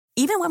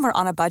Even when we're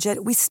on a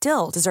budget, we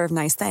still deserve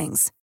nice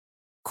things.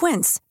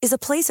 Quince is a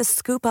place to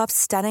scoop up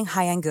stunning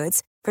high-end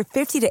goods for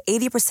 50 to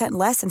 80%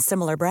 less than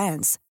similar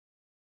brands.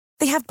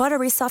 They have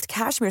buttery soft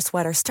cashmere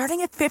sweaters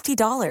starting at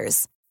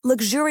 $50,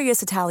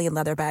 luxurious Italian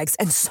leather bags,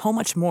 and so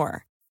much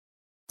more.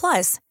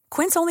 Plus,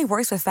 Quince only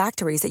works with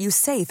factories that use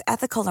safe,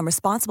 ethical, and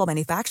responsible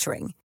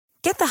manufacturing.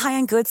 Get the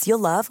high-end goods you'll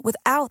love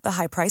without the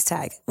high price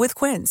tag with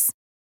Quince.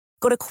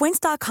 Go to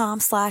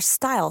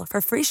quince.com/style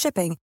for free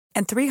shipping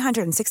and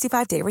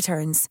 365-day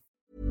returns.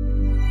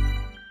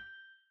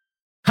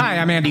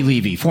 Hi, I'm Andy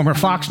Levy, former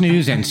Fox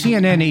News and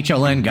CNN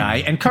HLN guy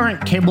and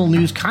current cable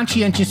news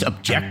conscientious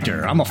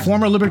objector. I'm a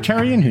former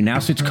libertarian who now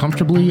sits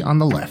comfortably on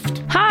the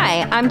left.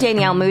 Hi, I'm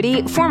Danielle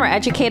Moody, former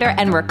educator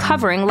and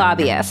recovering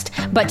lobbyist.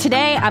 But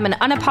today, I'm an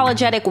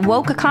unapologetic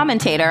woke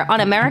commentator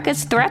on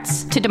America's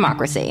threats to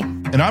democracy.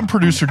 And I'm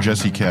producer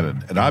Jesse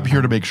Cannon, and I'm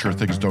here to make sure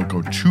things don't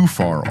go too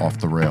far off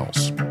the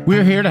rails.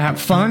 We're here to have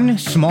fun,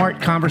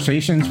 smart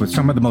conversations with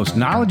some of the most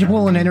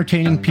knowledgeable and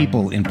entertaining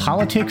people in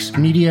politics,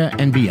 media,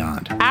 and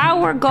beyond.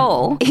 Our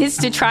goal is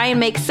to try and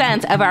make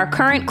sense of our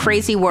current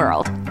crazy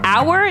world,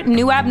 our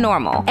new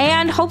abnormal,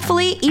 and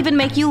hopefully even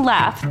make you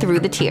laugh through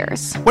the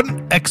tears. What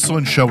an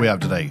excellent show we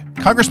have today.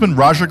 Congressman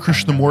Raja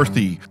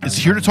Krishnamurthy is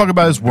here to talk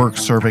about his work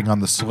serving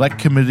on the Select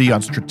Committee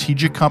on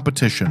Strategic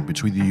Competition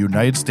between the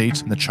United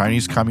States and the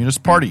Chinese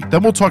Communist Party.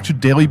 Then we'll talk to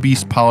Daily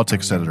Beast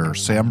politics editor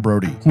Sam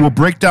Brody, who will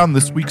break down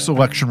this week's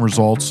election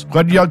results,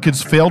 Glenn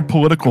Youngkin's failed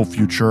political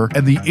future,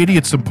 and the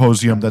idiot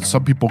symposium that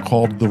some people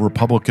called the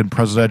Republican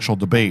presidential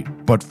debate.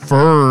 But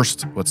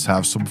first, let's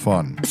have some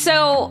fun.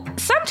 So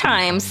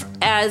sometimes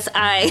as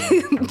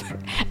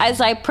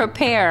I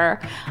prepare,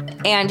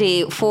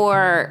 Andy,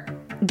 for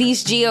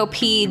these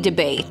GOP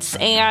debates,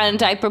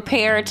 and I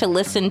prepare to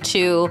listen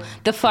to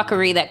the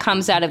fuckery that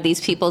comes out of these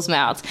people's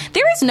mouths,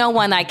 there is no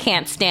one I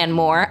can't stand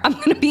more. I'm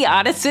going to be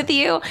honest with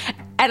you.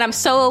 And I'm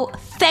so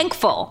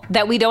thankful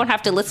that we don't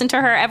have to listen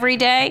to her every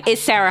day,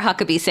 is Sarah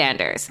Huckabee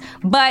Sanders.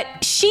 But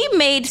she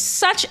made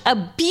such a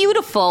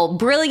beautiful,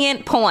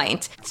 brilliant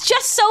point. It's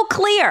just so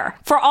clear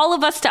for all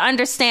of us to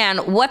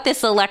understand what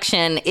this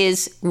election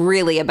is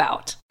really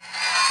about.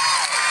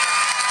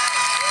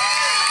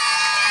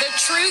 The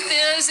truth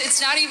is,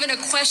 it's not even a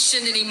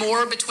question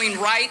anymore between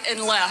right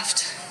and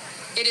left.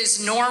 It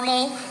is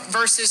normal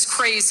versus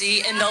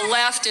crazy, and the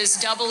left is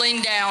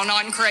doubling down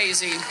on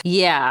crazy.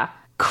 Yeah.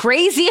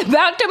 Crazy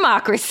about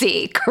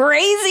democracy,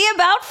 crazy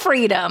about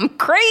freedom,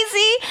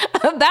 crazy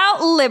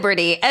about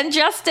liberty and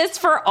justice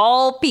for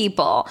all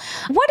people.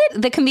 What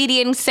did the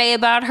comedian say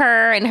about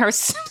her and her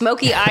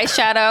smoky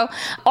eyeshadow?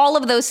 All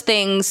of those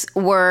things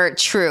were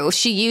true.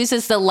 She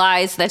uses the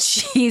lies that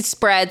she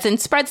spreads and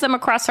spreads them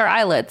across her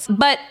eyelids.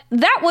 But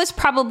that was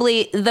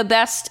probably the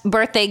best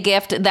birthday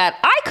gift that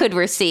I could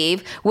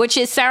receive, which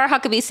is Sarah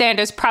Huckabee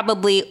Sanders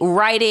probably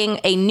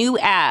writing a new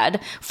ad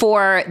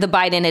for the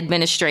Biden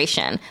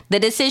administration.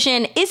 The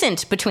decision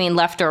isn't between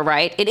left or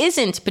right. It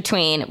isn't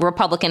between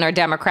Republican or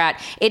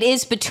Democrat. It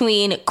is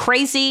between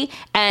crazy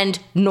and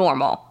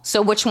normal.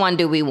 So which one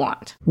do we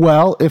want?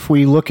 Well, if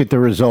we look at the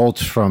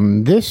results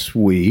from this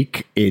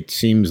week, it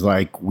seems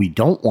like we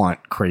don't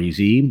want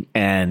crazy,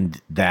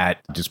 and that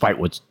despite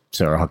what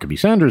Sarah Huckabee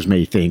Sanders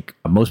may think,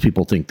 most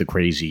people think the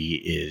crazy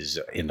is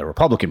in the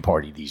Republican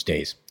Party these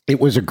days. It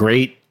was a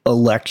great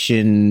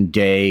election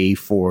day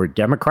for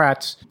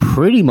Democrats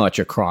pretty much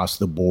across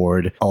the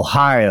board.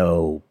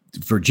 Ohio,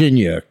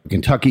 Virginia,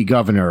 Kentucky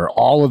governor,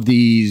 all of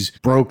these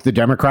broke the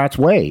Democrats'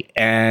 way.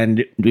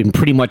 And in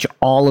pretty much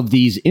all of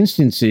these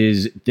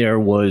instances, there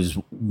was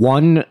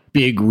one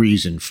big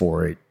reason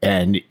for it,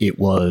 and it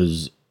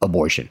was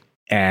abortion.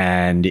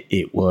 And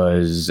it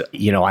was,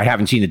 I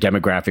haven't seen the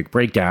demographic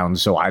breakdown,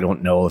 so I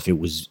don't know if it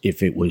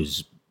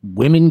was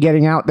women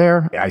getting out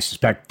there. I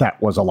suspect that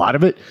was a lot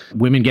of it.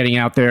 Women getting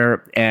out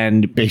there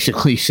and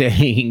basically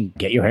saying,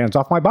 get your hands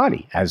off my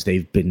body, as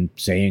they've been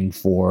saying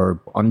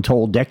for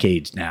untold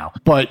decades now.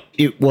 But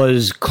it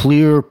was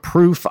clear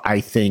proof,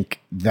 I think,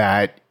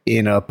 that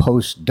in a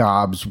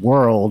post-Dobbs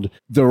world,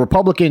 the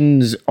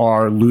Republicans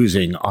are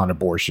losing on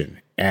abortion.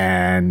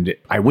 And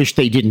I wish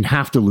they didn't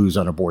have to lose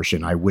on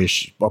abortion. I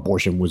wish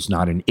abortion was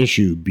not an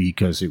issue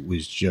because it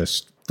was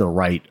just the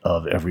right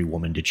of every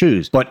woman to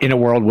choose. But in a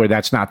world where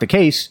that's not the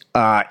case,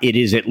 it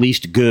is at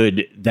least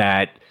good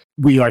that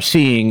we are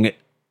seeing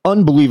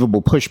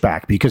unbelievable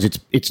pushback, because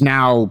it's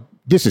now,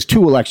 this is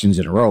 2 elections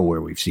in a row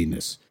where we've seen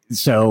this.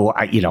 So,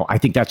 I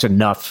think that's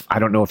enough. I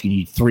don't know if you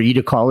need 3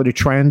 to call it a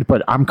trend,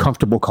 but I'm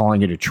comfortable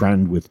calling it a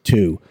trend with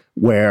 2,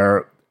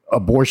 where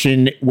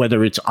abortion,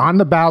 whether it's on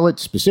the ballot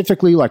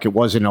specifically like it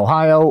was in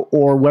Ohio,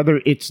 or whether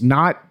it's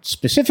not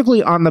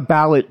specifically on the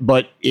ballot,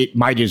 but it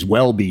might as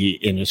well be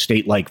in a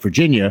state like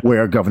Virginia,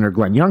 where Governor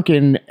Glenn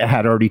Youngkin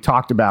had already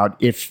talked about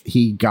if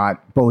he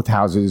got both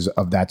houses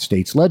of that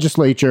state's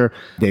legislature,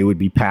 they would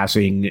be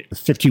passing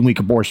 15-week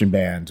abortion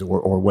bans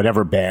or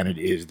whatever ban it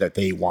is that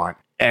they want.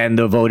 And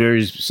the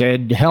voters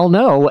said, hell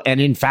no,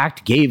 and in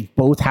fact gave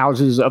both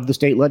houses of the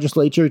state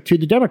legislature to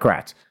the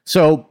Democrats.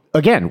 So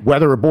again,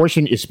 whether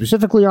abortion is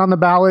specifically on the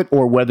ballot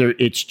or whether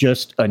it's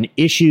just an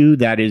issue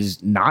that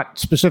is not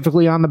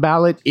specifically on the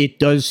ballot, it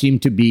does seem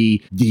to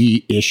be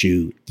the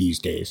issue these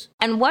days.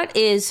 And what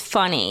is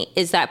funny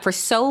is that for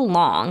so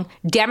long,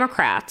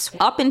 Democrats,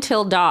 up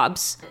until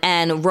Dobbs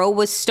and Roe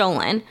was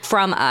stolen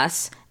from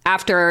us,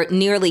 after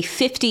nearly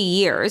 50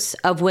 years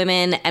of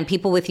women and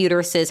people with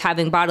uteruses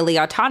having bodily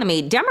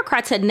autonomy,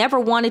 Democrats had never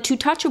wanted to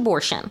touch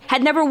abortion,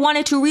 had never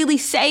wanted to really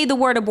say the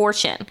word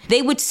abortion.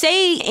 They would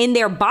say in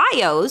their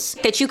bios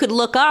that you could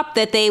look up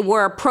that they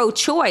were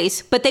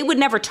pro-choice, but they would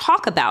never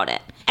talk about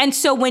it. And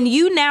so when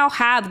you now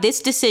have this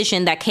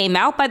decision that came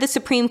out by the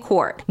Supreme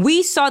Court,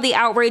 we saw the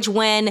outrage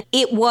when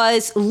it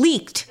was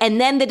leaked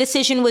and then the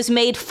decision was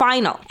made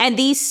final. And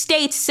these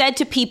states said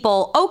to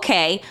people,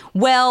 okay,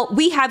 well,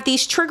 we have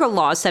these trigger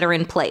laws that are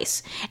in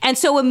place. And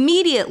so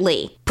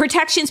immediately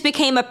protections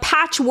became a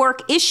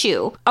patchwork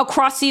issue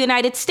across the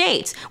United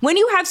States. When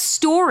you have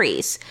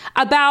stories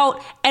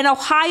about an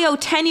Ohio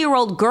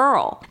 10-year-old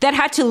girl that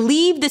had to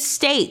leave the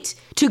state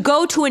to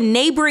go to a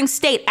neighboring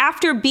state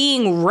after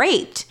being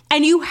raped,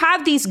 and you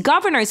have these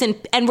governors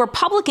and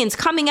Republicans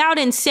coming out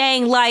and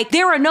saying, like,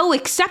 there are no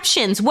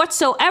exceptions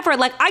whatsoever.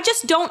 Like, I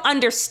just don't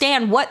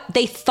understand what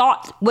they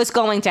thought was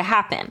going to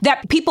happen.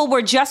 That people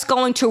were just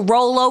going to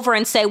roll over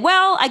and say,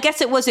 well, I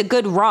guess it was a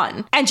good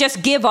run, and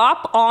just give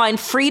up on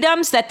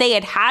freedoms that they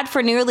had had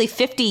for nearly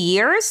 50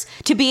 years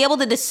to be able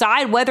to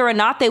decide whether or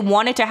not they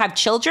wanted to have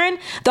children.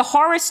 The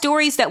horror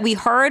stories that we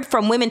heard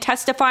from women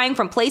testifying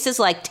from places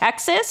like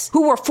Texas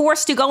who were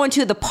forced to go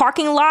into the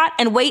parking lot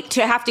and wait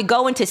to have to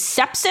go into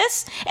sepsis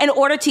in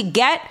order to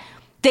get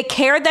the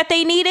care that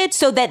they needed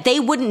so that they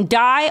wouldn't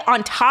die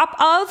on top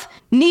of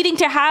needing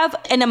to have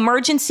an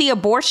emergency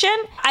abortion.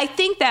 I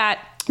think that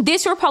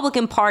this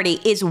Republican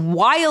Party is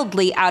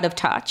wildly out of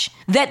touch,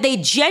 that they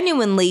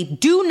genuinely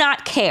do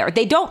not care.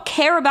 They don't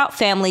care about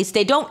families.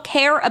 They don't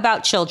care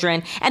about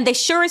children. And they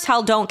sure as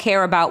hell don't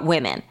care about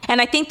women.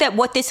 And I think that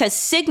what this has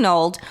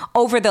signaled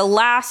over the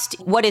last,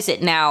 what is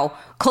it now,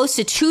 close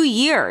to 2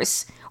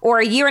 years, or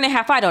a year and a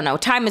half, I don't know,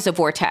 time is a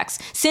vortex.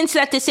 Since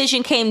that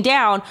decision came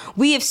down,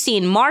 we have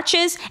seen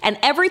marches, and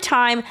every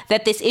time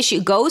that this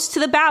issue goes to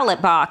the ballot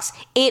box,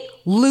 it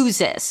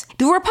loses.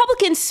 The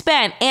Republicans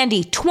spent,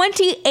 Andy,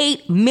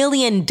 $28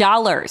 million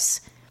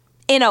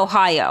in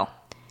Ohio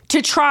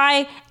to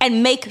try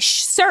and make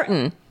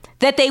certain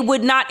that they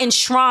would not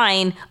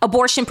enshrine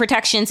abortion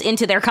protections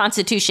into their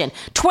Constitution.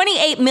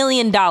 $28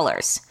 million.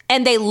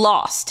 And they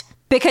lost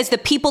because the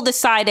people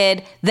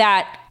decided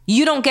that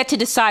you don't get to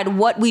decide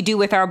what we do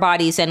with our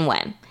bodies and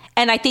when.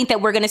 And I think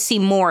that we're going to see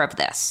more of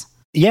this.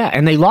 Yeah,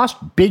 and they lost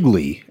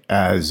bigly,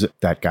 as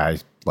that guy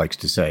likes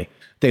to say.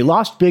 They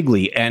lost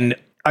bigly. And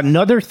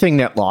another thing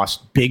that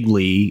lost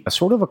bigly,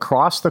 sort of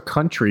across the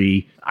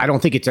country, I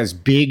don't think it's as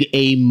big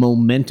a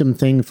momentum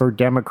thing for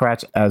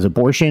Democrats as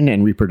abortion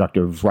and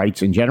reproductive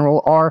rights in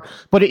general are,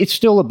 but it's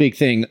still a big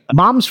thing.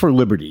 Moms for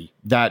Liberty,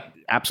 that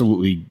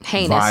absolutely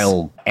heinous,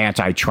 vile,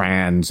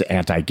 anti-trans,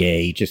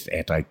 anti-gay, just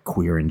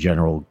anti-queer in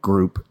general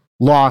group,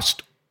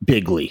 lost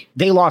bigly.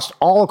 They lost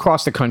all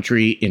across the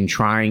country in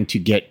trying to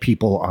get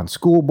people on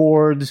school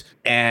boards,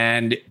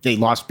 and they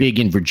lost big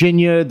in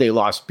Virginia. They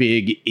lost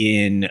big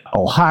in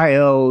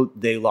Ohio.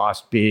 They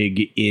lost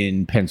big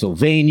in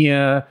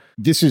Pennsylvania.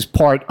 This is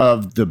part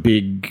of the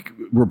big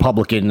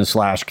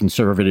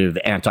Republican/conservative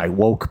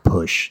anti-woke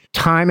push.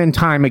 Time and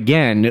time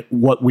again,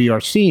 what we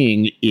are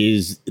seeing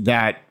is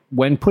that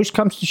when push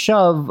comes to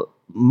shove,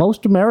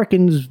 most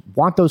Americans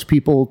want those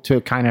people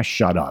to kind of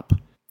shut up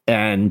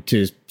and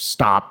to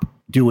stop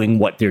doing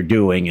what they're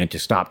doing and to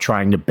stop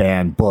trying to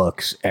ban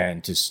books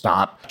and to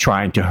stop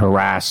trying to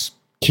harass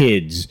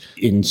kids.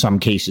 In some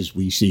cases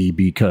we see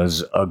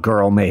because a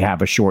girl may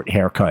have a short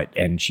haircut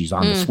and she's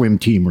on the swim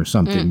team or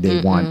something.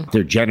 They want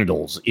their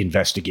genitals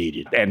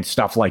investigated and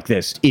stuff like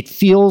this. It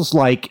feels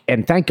like,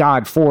 and thank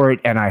God for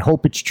it, and I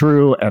hope it's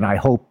true, and I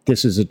hope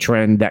this is a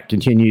trend that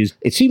continues.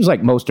 It seems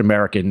like most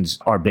Americans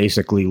are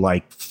basically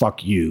like,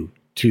 fuck you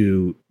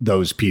to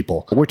those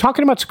people. We're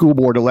talking about school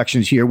board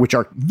elections here, which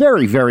are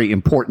very, very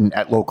important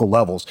at local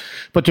levels.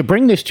 But to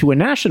bring this to a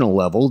national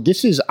level,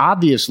 this is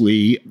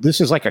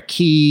like a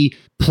key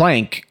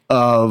plank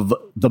of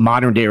the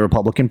modern day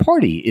Republican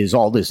Party, is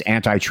all this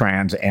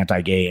anti-trans,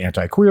 anti-gay,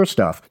 anti-queer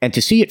stuff. And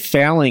to see it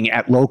failing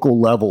at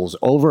local levels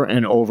over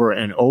and over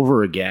and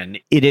over again,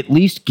 it at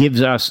least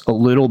gives us a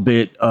little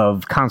bit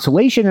of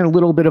consolation and a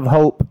little bit of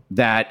hope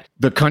that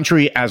the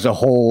country as a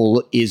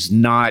whole is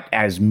not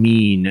as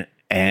mean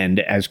and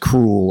as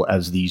cruel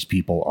as these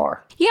people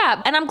are.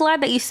 Yeah, and I'm glad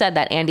that you said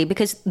that, Andy,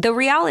 because the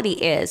reality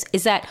is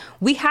that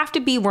we have to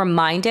be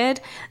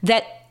reminded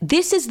that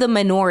this is the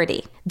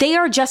minority. They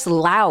are just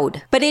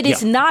loud, but it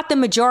is not the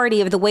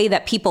majority of the way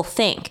that people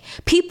think.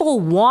 People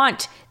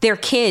want their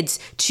kids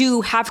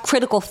to have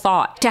critical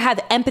thought, to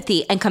have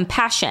empathy and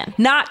compassion,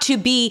 not to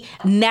be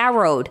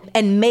narrowed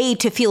and made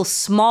to feel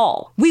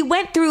small. We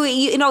went through,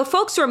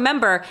 folks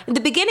remember in the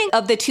beginning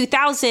of the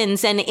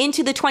 2000s and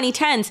into the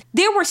 2010s,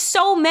 there were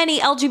so many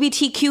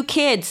LGBTQ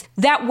kids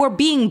that were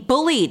being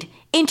bullied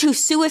into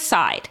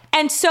suicide.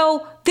 And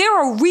so there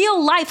are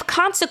real life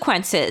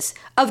consequences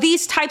of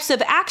these types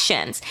of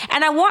actions.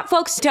 And I want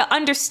folks to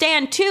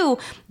understand too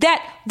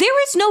that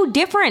there is no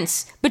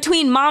difference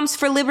between Moms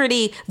for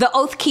Liberty, the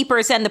Oath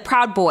Keepers, and the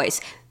Proud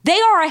Boys.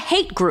 They are a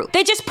hate group.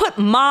 They just put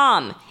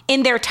mom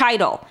in their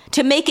title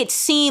to make it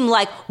seem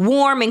like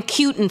warm and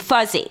cute and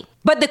fuzzy.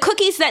 But the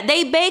cookies that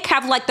they bake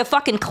have like the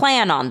fucking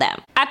Klan on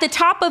them. At the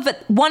top of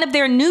one of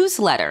their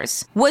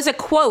newsletters was a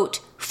quote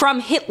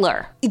from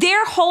Hitler.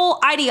 Their whole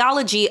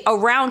ideology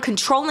around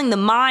controlling the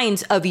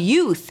minds of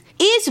youth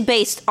is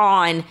based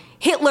on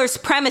Hitler's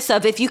premise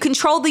of if you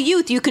control the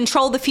youth, you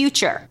control the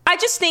future. I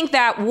just think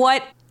that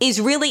what is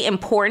really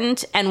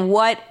important and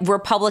what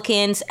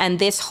Republicans and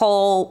this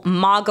whole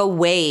MAGA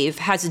wave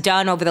has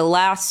done over the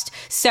last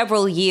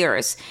several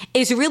years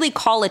is really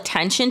call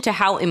attention to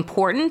how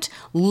important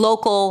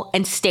local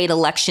and state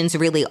elections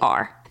really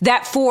are.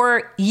 That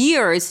for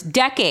years,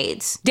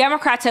 decades,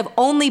 Democrats have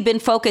only been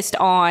focused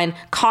on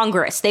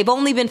Congress. They've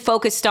only been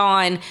focused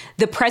on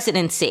the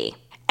presidency.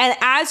 And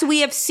as we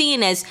have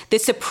seen, as the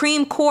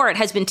Supreme Court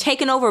has been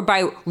taken over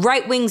by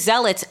right-wing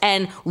zealots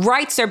and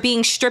rights are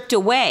being stripped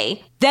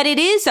away, that it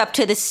is up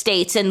to the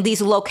states and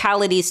these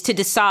localities to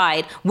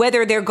decide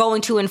whether they're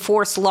going to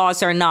enforce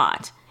laws or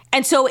not.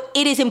 And so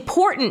it is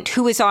important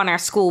who is on our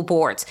school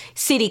boards,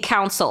 city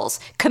councils,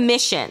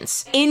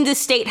 commissions, in the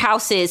state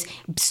houses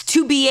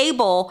to be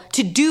able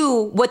to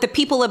do what the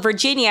people of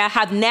Virginia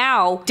have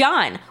now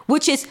done,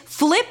 which is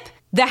flip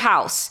the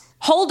House,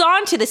 hold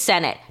on to the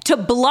Senate to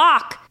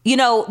block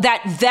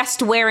that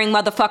vest-wearing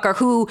motherfucker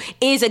who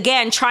is,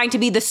 again, trying to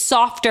be the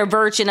softer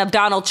version of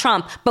Donald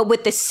Trump, but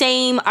with the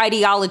same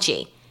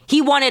ideology. He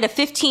wanted a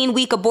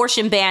 15-week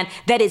abortion ban.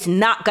 That is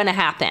not going to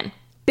happen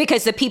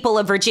because the people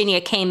of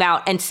Virginia came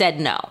out and said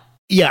no.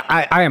 Yeah,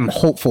 I am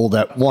hopeful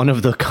that one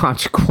of the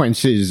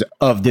consequences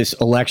of this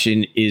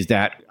election is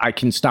that I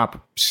can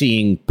stop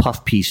seeing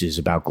puff pieces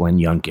about Glenn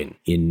Youngkin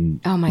in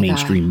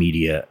mainstream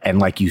media. And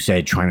like you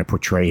said, trying to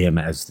portray him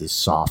as this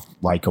soft,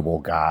 likable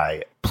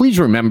guy. Please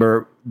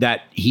remember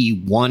that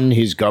he won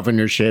his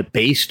governorship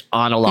based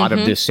on a lot of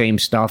this same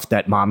stuff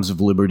that Moms of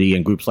Liberty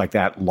and groups like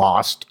that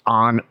lost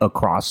on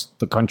across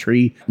the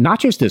country, not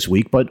just this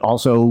week, but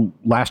also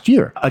last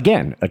year.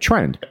 Again, a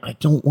trend. I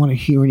don't want to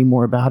hear any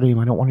more about him.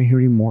 I don't want to hear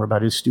any more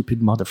about his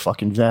stupid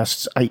motherfucking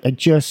vests. I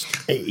just,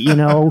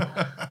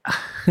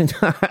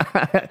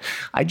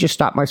 I just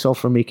stopped myself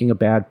from making a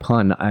bad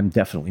pun. I'm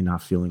definitely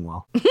not feeling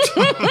well.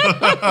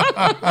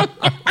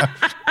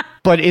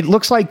 But it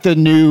looks like the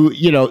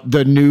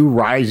new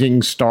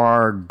rising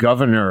star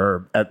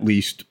governor, at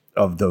least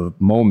of the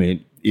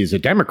moment, is a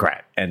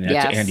Democrat. And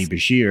that's Andy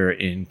Beshear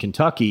in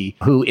Kentucky,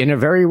 who in a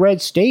very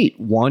red state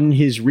won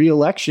his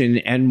reelection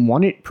and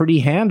won it pretty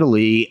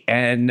handily.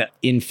 And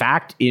in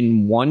fact,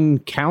 in one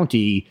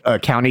county, a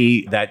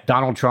county that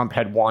Donald Trump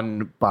had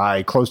won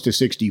by close to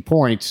 60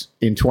 points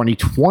in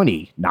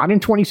 2020, not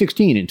in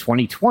 2016, in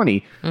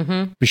 2020,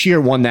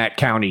 Beshear won that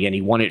county and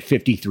he won it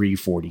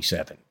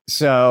 53-47.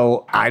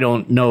 So I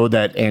don't know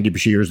that Andy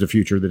Beshear is the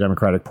future of the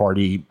Democratic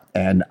Party.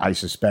 And I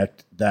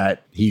suspect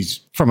that he's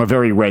from a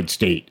very red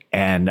state.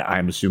 And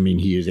I'm assuming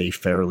he is a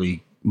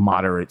fairly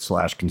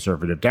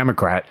moderate/conservative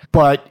Democrat.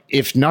 But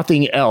if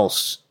nothing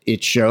else,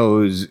 it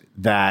shows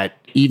that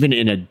even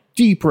in a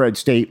deep red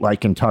state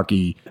like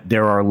Kentucky,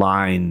 there are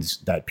lines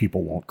that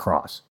people won't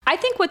cross. I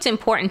think what's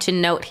important to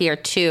note here,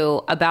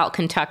 too, about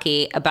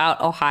Kentucky,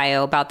 about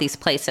Ohio, about these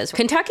places,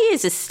 Kentucky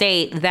is a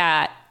state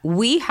that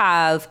we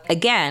have,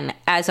 again,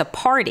 as a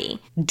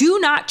party, do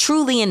not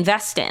truly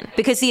invest in,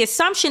 because the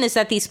assumption is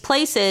that these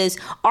places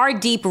are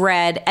deep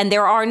red and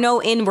there are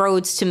no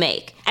inroads to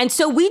make. And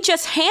so we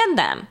just hand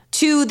them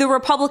to the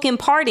Republican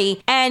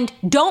Party and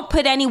don't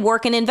put any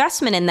work and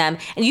investment in them.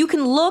 And you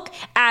can look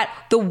at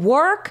the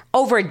work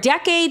over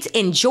decades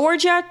in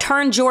Georgia,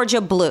 turn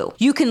Georgia blue.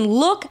 You can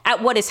look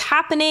at what is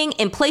happening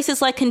in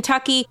places like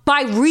Kentucky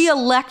by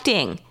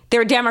re-electing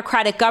their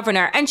Democratic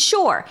governor. And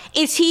sure,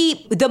 is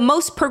he the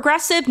most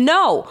progressive?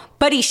 No,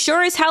 but he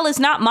sure as hell is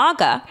not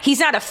MAGA. He's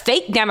not a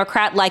fake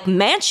Democrat like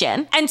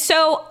Manchin. And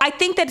so I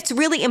think that it's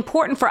really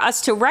important for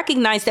us to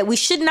recognize that we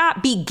should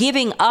not be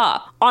giving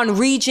up on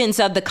regions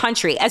of the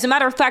country. As a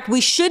matter of fact, we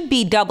should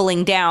be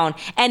doubling down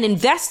and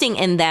investing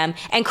in them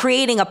and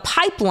creating a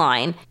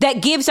pipeline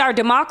that gives our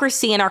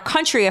democracy and our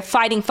country a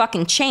fighting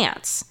fucking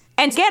chance.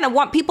 And again, I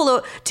want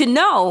people to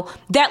know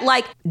that,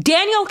 like,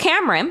 Daniel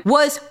Cameron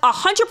was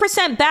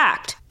 100%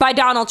 backed by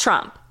Donald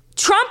Trump.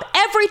 Trump,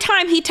 every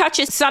time he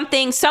touches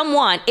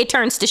someone, it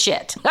turns to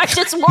shit. I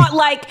just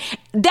want,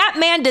 that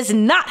man does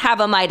not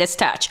have a Midas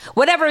touch.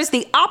 Whatever is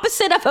the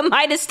opposite of a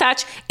Midas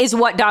touch is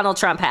what Donald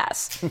Trump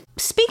has.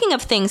 Speaking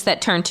of things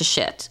that turn to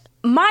shit,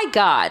 My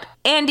God,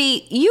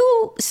 Andy,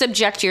 you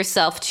subject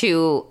yourself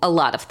to a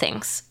lot of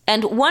things.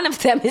 And one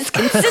of them is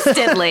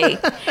consistently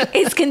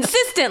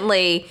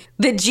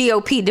the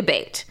GOP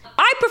debate.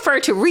 I prefer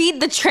to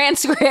read the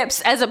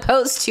transcripts as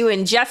opposed to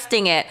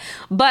ingesting it.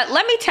 But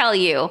let me tell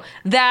you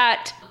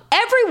that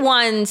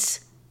everyone's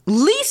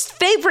least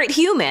favorite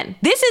human,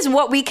 this is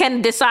what we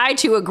can decide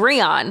to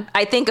agree on,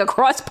 I think,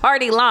 across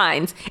party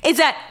lines, is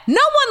that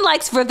no one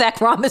likes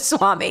Vivek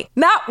Ramaswamy.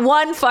 Not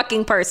one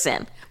fucking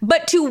person.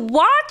 But to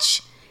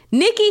watch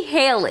Nikki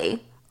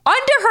Haley,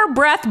 under her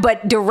breath,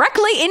 but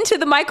directly into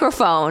the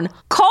microphone,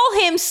 call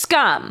him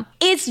scum.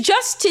 It's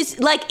just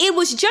it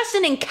was just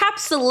an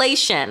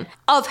encapsulation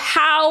of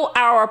how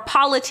our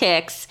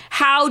politics,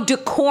 how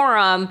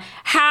decorum,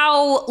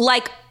 how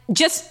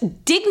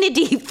just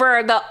dignity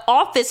for the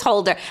office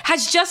holder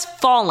has just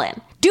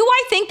fallen. Do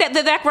I think that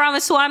Vivek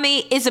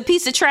Ramaswamy is a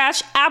piece of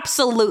trash?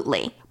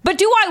 Absolutely. But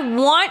do I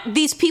want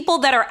these people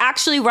that are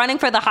actually running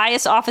for the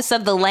highest office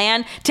of the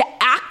land to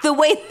act the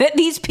way that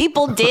these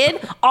people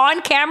did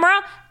on camera?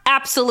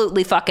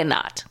 Absolutely fucking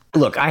not.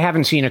 Look, I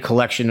haven't seen a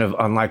collection of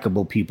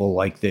unlikable people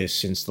like this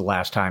since the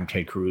last time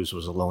Ted Cruz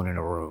was alone in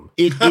a room.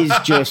 It is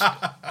just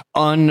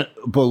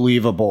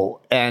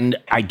unbelievable. And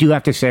I do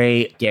have to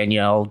say,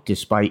 Danielle,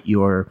 despite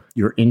your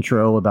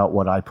intro about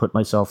what I put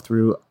myself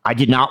through, I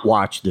did not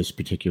watch this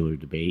particular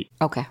debate.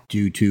 Okay.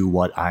 Due to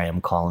what I am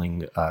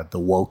calling the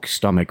woke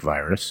stomach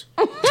virus.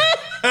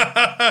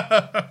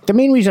 The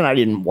main reason I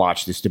didn't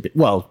watch this debate,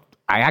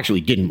 I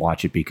actually didn't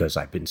watch it because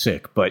I've been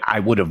sick, but I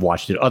would have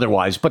watched it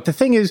otherwise. But the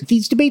thing is,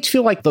 these debates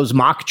feel like those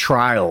mock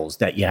trials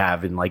that you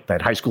have in that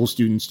high school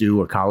students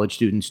do or college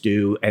students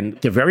do. And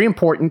they're very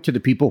important to the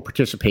people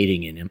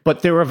participating in them,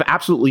 but they're of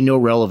absolutely no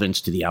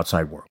relevance to the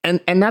outside world.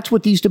 And that's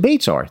what these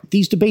debates are.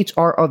 These debates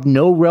are of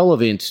no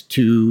relevance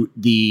to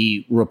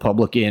the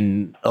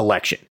Republican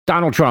election.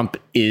 Donald Trump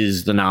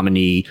is the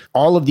nominee.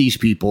 All of these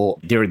people,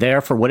 they're there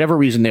for whatever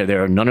reason they're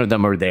there. None of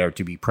them are there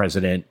to be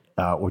president.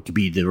 Or to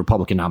be the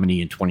Republican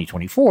nominee in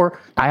 2024.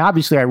 I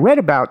read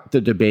about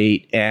the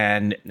debate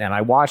and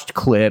I watched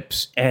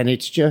clips, and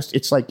it's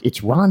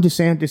Ron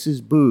DeSantis's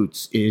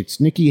boots. It's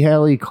Nikki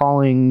Haley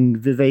calling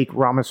Vivek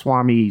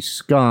Ramaswamy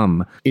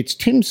scum. It's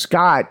Tim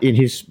Scott in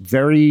his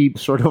very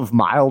sort of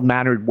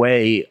mild-mannered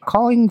way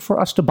calling for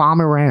us to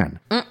bomb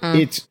Iran.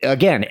 It's,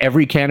 again,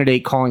 every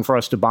candidate calling for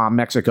us to bomb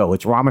Mexico.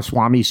 It's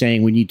Ramaswamy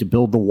saying we need to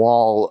build the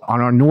wall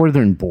on our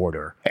northern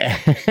border.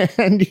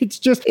 And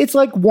it's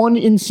like one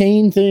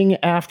insane thing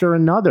after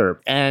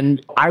another.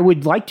 And I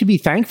would like to be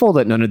thankful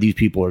that none of these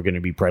people are going to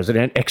be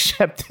president,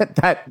 except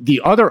that the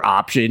other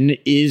option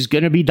is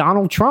going to be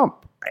Donald Trump.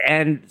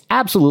 And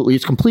absolutely,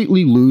 it's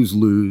completely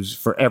lose-lose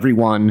for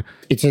everyone.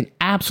 It's an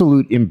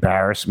absolute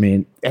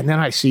embarrassment. And then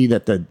I see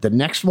that the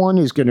next one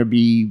is going to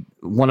be,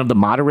 one of the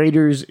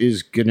moderators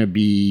is going to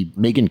be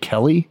Megyn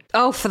Kelly.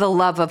 Oh, for the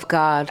love of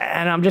God.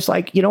 And I'm just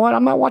like, you know what?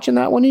 I'm not watching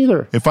that one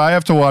either. If I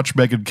have to watch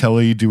Megyn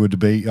Kelly do a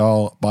debate,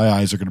 y'all, my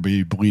eyes are going to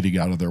be bleeding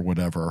out of their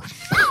whatever.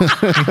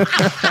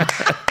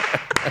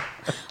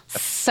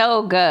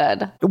 So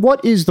good.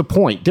 What is the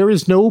point? There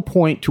is no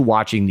point to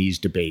watching these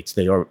debates.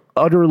 They are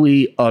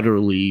utterly,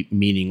 utterly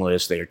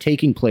meaningless. They are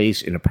taking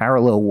place in a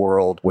parallel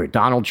world where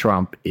Donald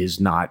Trump is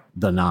not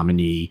the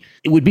nominee.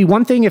 It would be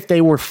one thing if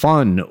they were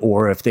fun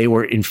or if they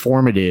were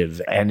informative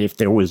and if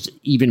there was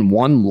even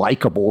one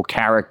likable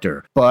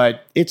character.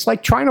 But it's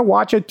like trying to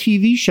watch a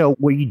TV show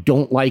where you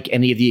don't like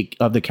any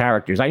of the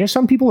characters. I know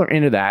some people are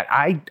into that.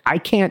 I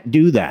can't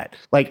do that.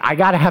 Like, I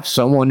got to have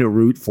someone to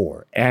root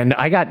for, and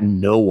I got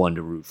no one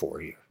to root for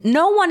here.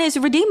 No one is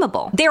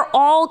redeemable. They're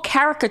all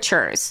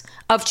caricatures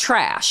of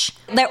trash.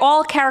 They're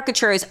all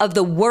caricatures of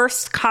the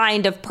worst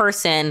kind of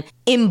person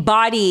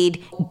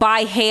embodied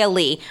by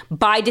Haley,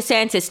 by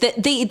DeSantis.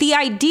 The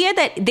idea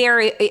that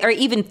there are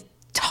even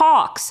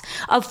talks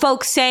of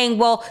folks saying,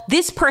 well,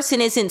 this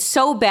person isn't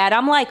so bad.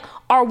 I'm like,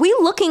 are we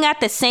looking at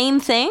the same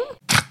thing?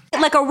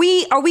 Like, are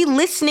we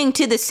listening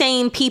to the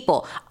same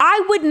people?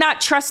 I would not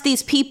trust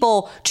these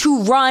people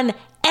to run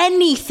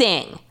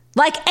anything.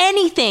 Like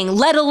anything,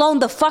 let alone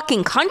the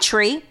fucking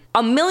country.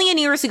 A million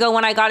years ago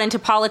when I got into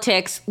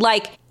politics,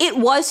 it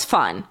was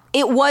fun.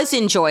 It was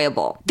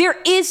enjoyable. There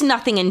is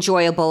nothing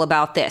enjoyable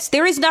about this.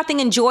 There is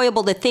nothing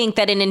enjoyable to think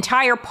that an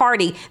entire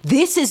party,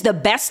 this is the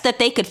best that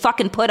they could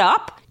fucking put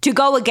up to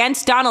go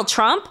against Donald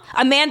Trump,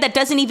 a man that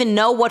doesn't even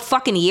know what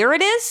fucking year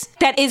it is,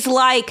 that is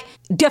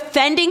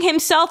defending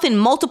himself in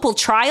multiple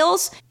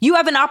trials. You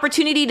have an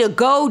opportunity to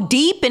go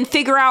deep and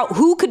figure out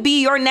who could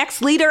be your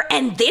next leader,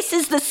 and this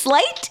is the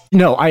slate?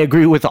 No, I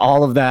agree with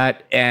all of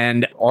that.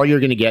 And all you're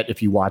going to get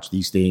if you watch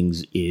these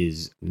things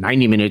is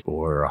 90 minutes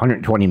or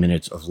 120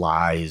 minutes of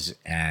lies.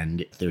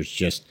 And there's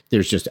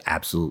just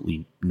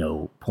absolutely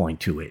no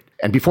point to it.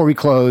 And before we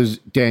close,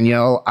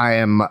 Danielle,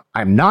 I'm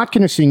not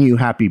going to sing you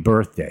happy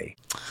birthday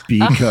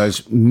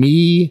because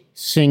me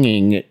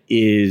singing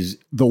is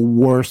the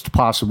worst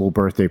possible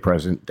birthday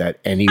present that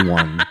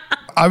anyone.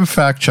 I'm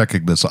fact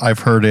checking this. I've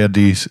heard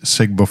Andy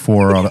sing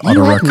before on a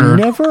You record.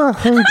 Never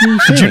heard me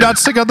sing. Did you not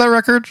sing on that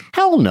record?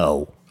 Hell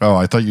no. Oh,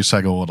 I thought you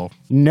sang a little.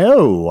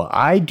 No,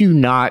 I do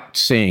not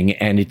sing.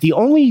 And the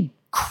only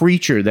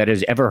creature that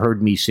has ever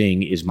heard me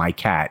sing is my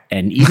cat.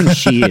 And even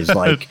she is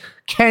like,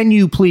 can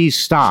you please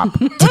stop?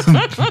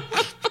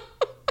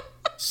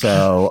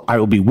 So I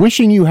will be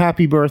wishing you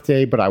happy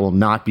birthday, but I will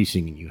not be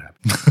singing you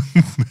happy.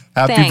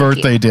 Happy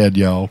birthday,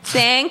 Danielle.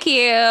 Thank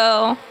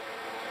you.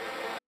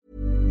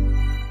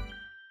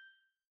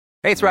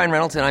 Hey, it's Ryan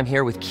Reynolds, and I'm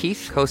here with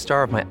Keith,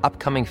 co-star of my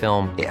upcoming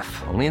film,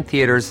 If, only in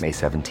theaters May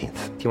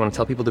 17th. Do you want to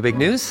tell people the big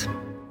news?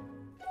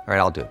 All right,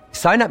 I'll do it.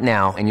 Sign up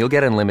now and you'll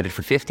get unlimited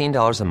for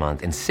 $15 a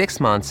month and 6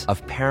 months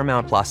of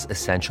Paramount Plus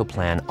Essential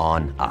Plan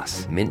on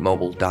us.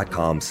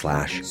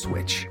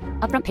 MintMobile.com/switch.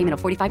 Upfront payment of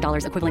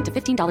 $45 equivalent to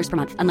 $15 per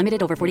month.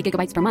 Unlimited over 40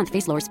 gigabytes per month.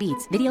 Face lower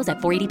speeds. Videos at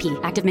 480p.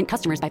 Active Mint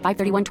customers by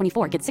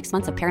 531.24 get 6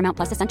 months of Paramount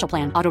Plus Essential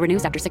Plan. Auto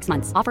renews after 6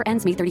 months. Offer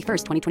ends May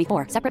 31st,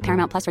 2024. Separate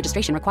Paramount Plus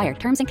registration required.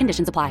 Terms and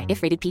conditions apply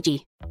if rated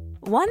PG.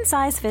 One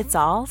size fits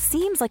all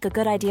seems like a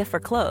good idea for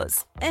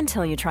clothes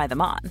until you try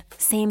them on.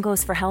 Same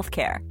goes for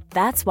healthcare.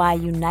 That's why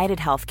United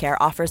Healthcare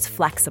offers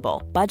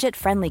flexible,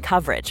 budget-friendly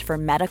coverage for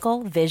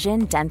medical,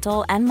 vision,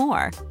 dental, and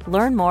more.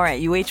 Learn more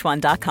at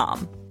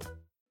uh1.com.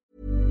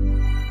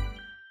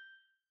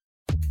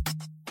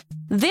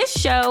 This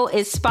show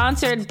is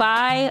sponsored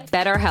by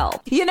BetterHelp.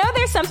 You know,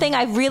 there's something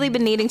I've really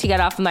been needing to get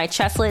off of my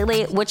chest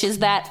lately, which is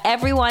that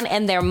everyone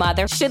and their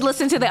mother should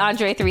listen to the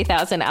Andre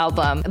 3000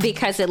 album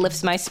because it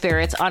lifts my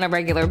spirits on a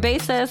regular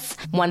basis,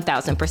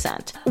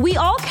 1000%. We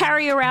all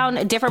carry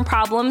around different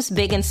problems,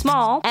 big and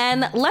small,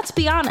 and let's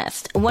be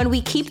honest, when we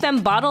keep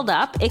them bottled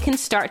up, it can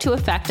start to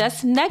affect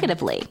us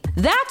negatively.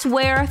 That's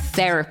where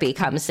therapy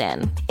comes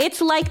in. It's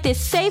like this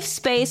safe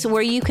space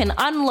where you can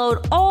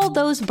unload all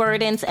those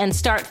burdens and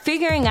start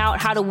figuring out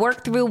how to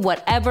work through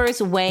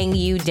whatever's weighing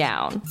you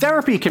down.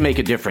 Therapy can make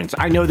a difference.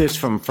 I know this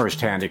from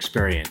firsthand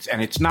experience,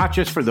 and it's not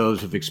just for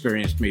those who've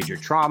experienced major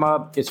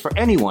trauma. It's for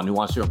anyone who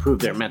wants to improve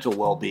their mental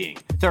well-being.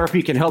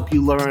 Therapy can help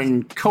you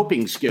learn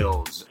coping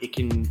skills. It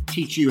can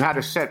teach you how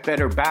to set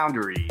better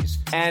boundaries,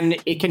 and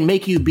it can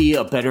make you be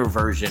a better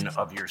version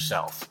of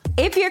yourself.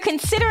 If you're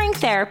considering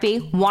therapy,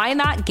 why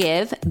not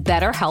give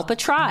BetterHelp a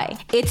try?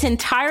 It's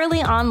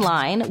entirely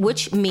online,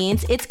 which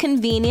means it's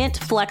convenient,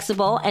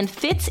 flexible, and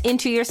fits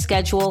into your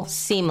schedule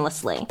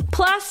seamlessly.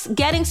 Plus,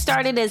 getting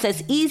started is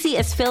as easy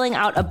as filling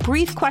out a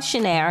brief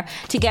questionnaire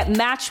to get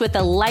matched with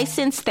a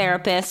licensed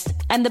therapist.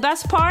 And the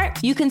best part?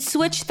 You can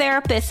switch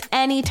therapists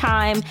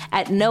anytime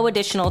at no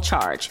additional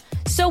charge.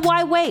 So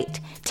why wait?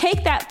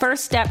 Take that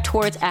first step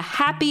towards a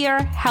happier,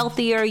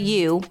 healthier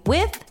you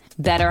with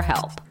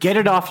BetterHelp. Get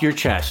it off your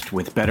chest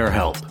with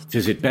BetterHelp.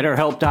 Visit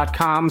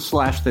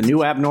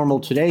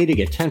BetterHelp.com/thenewabnormal today to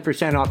get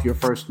 10% off your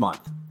first month.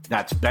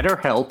 That's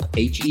BetterHelp,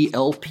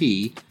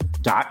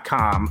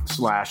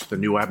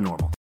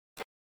 HELP.com/thenewabnormal.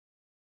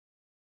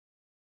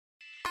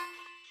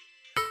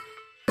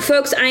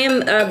 Folks, I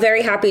am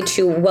very happy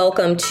to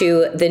welcome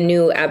to the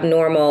new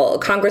abnormal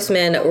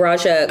Congressman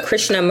Raja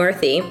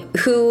Krishnamurthy,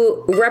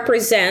 who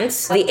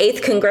represents the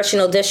 8th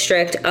Congressional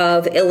District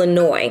of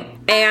Illinois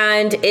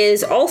and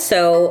is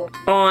also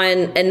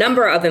on a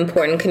number of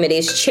important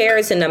committees,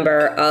 chairs a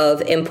number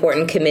of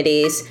important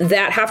committees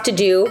that have to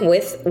do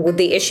with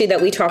the issue that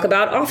we talk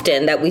about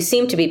often, that we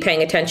seem to be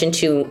paying attention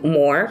to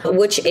more,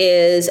 which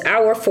is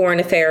our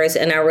foreign affairs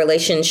and our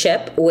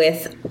relationship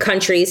with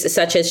countries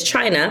such as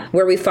China,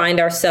 where we find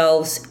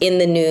ourselves in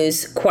the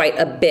news quite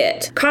a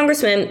bit.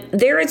 Congressman,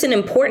 there is an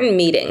important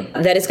meeting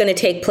that is going to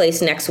take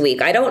place next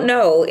week. I don't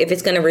know if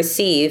it's going to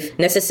receive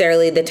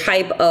necessarily the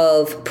type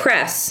of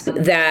press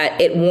that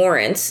it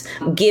warrants,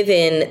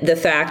 given the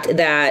fact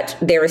that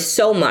there is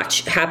so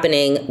much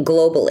happening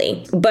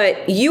globally.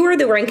 But you are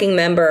the ranking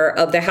member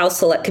of the House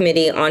Select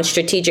Committee on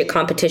Strategic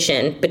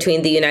Competition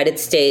between the United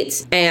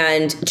States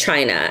and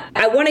China.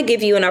 I want to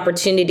give you an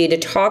opportunity to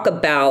talk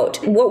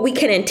about what we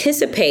can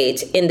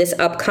anticipate in this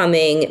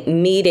upcoming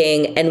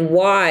meeting and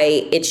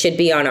why it should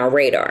be on our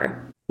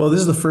radar. Well, this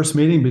is the first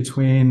meeting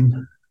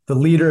between the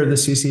leader of the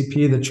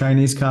CCP, the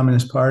Chinese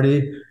Communist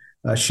Party,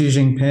 Xi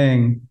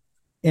Jinping,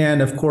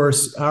 and of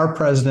course, our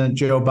president,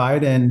 Joe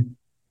Biden,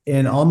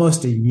 in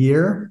almost a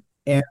year.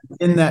 And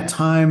in that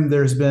time,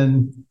 there's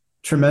been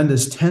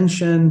tremendous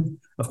tension.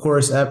 Of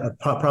course,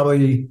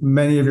 probably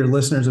many of your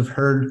listeners have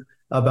heard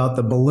about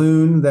the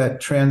balloon that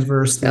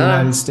transversed the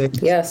United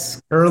States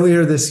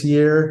earlier this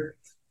year.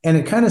 And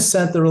it kind of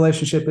sent the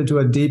relationship into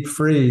a deep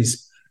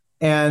freeze.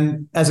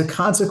 And as a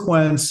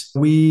consequence,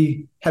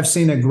 we have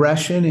seen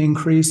aggression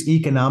increase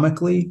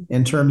economically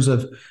in terms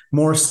of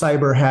more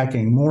cyber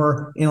hacking,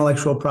 more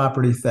intellectual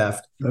property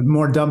theft,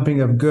 more dumping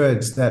of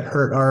goods that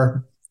hurt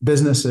our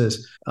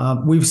businesses.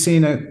 We've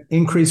seen an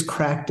increased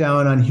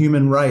crackdown on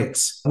human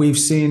rights. We've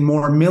seen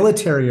more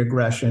military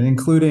aggression,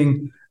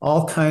 including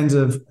all kinds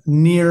of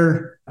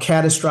near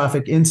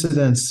catastrophic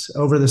incidents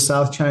over the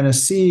South China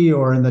Sea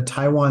or in the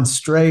Taiwan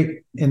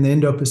Strait in the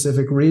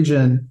Indo-Pacific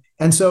region.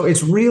 And so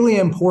it's really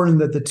important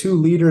that the two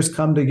leaders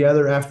come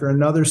together after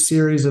another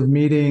series of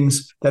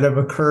meetings that have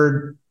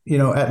occurred,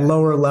 at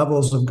lower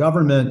levels of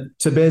government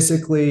to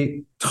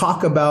basically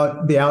talk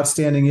about the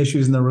outstanding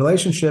issues in the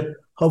relationship,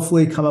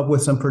 hopefully come up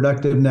with some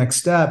productive next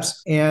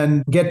steps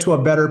and get to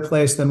a better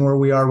place than where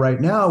we are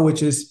right now,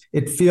 which is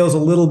it feels a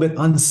little bit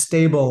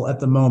unstable at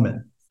the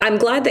moment. I'm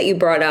glad that you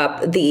brought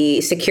up the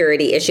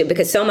security issue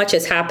because so much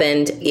has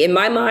happened. In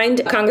my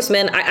mind,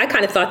 Congressman, I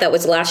kind of thought that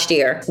was last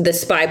year, the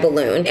spy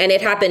balloon. And it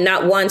happened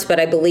not once, but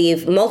I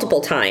believe multiple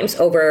times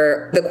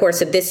over the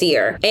course of this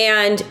year.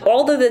 And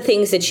all of the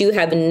things that you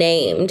have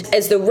named,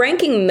 as the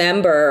ranking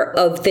member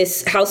of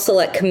this House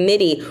Select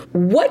Committee,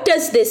 what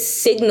does this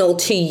signal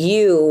to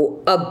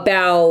you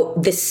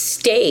about the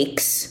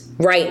stakes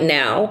right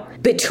now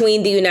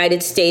between the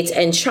United States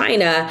and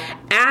China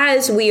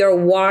as we are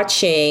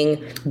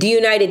watching the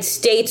United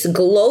States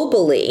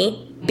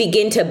globally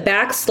begin to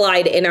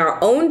backslide in our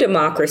own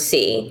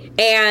democracy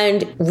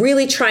and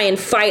really try and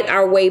fight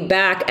our way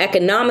back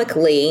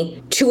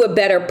economically to a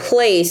better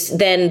place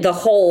than the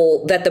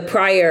hole that the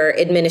prior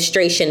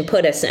administration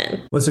put us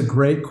in? Well, it's a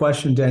great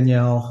question,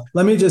 Danielle.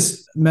 Let me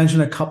just mention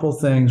a couple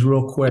things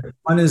real quick.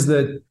 One is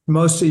that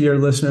most of your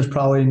listeners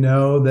probably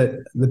know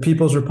that the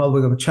People's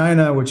Republic of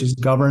China, which is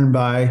governed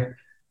by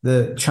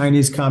the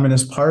Chinese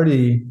Communist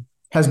Party,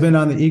 has been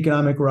on the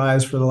economic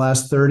rise for the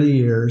last 30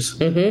 years.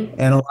 Mm-hmm.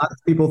 And a lot of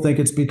people think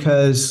it's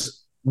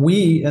because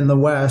we in the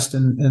West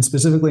and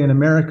specifically in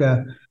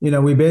America,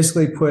 we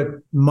basically put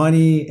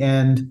money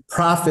and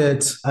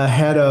profit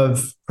ahead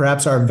of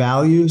perhaps our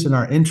values and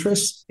our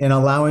interests and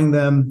allowing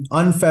them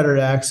unfettered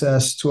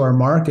access to our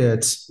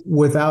markets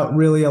without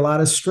really a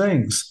lot of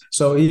strings.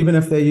 So even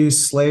if they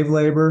use slave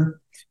labor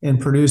in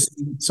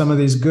producing some of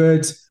these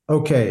goods,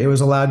 okay, it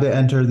was allowed to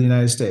enter the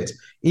United States.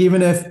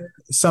 Even if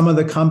some of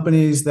the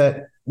companies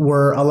that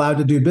were allowed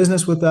to do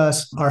business with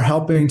us are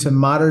helping to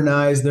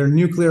modernize their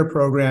nuclear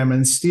program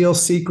and steal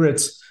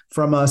secrets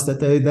from us that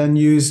they then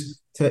use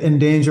to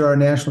endanger our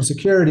national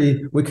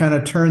security, we kind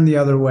of turn the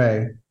other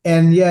way.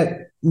 And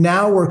yet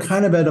now we're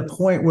kind of at a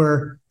point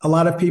where a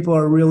lot of people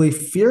are really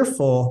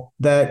fearful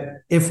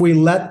that if we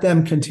let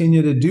them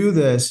continue to do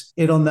this,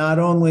 it'll not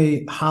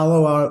only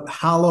hollow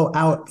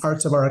out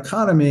parts of our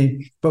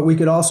economy, but we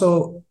could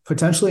also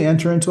potentially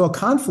enter into a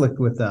conflict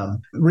with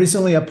them.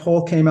 Recently, a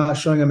poll came out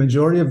showing a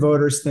majority of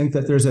voters think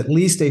that there's at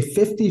least a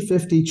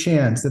 50-50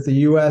 chance that the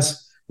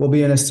U.S. will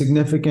be in a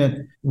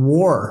significant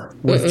war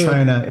with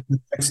China in the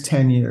next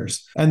 10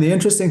 years. And the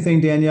interesting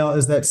thing, Danielle,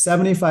 is that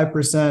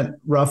 75%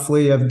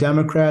 roughly of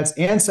Democrats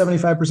and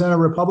 75% of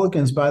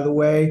Republicans, by the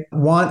way,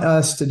 want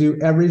us to do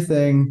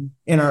everything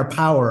in our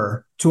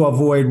power to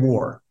avoid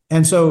war.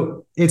 And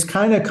so it's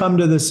kind of come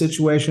to the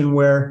situation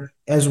where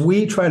as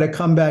we try to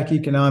come back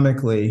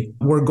economically,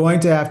 we're going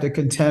to have to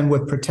contend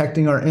with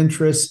protecting our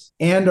interests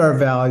and our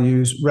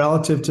values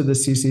relative to the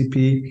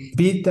CCP,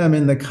 beat them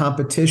in the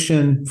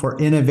competition for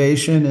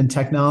innovation and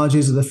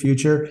technologies of the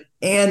future,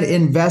 and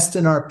invest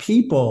in our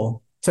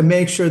people to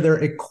make sure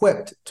they're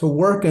equipped to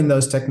work in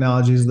those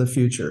technologies of the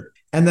future.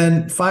 And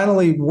then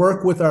finally,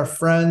 work with our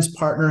friends,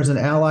 partners, and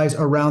allies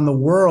around the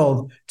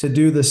world to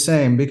do the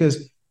same,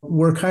 because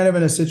we're kind of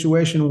in a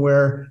situation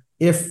where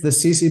if the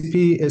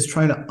CCP is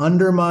trying to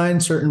undermine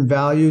certain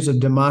values of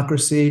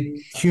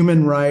democracy,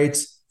 human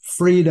rights,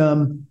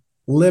 freedom,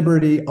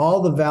 liberty,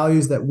 all the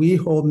values that we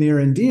hold near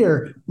and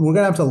dear, we're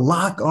going to have to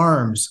lock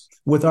arms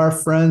with our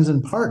friends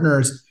and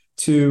partners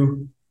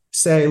to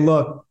say,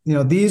 look,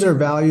 these are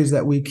values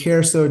that we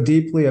care so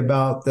deeply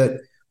about that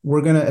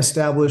we're going to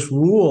establish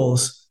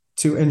rules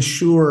to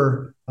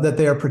ensure that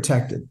they are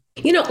protected.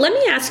 Let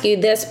me ask you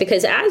this,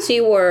 because as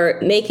you were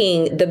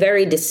making the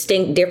very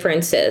distinct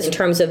differences in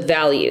terms of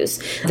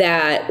values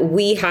that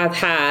we have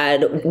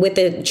had with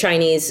the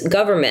Chinese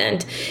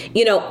government,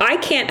 I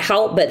can't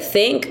help but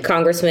think,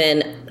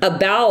 Congressman,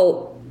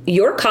 about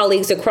your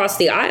colleagues across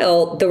the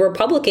aisle, the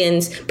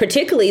Republicans,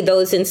 particularly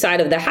those inside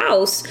of the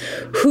House,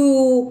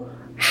 who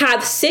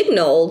have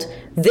signaled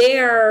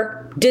their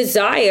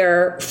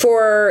desire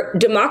for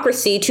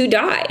democracy to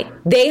die.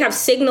 They have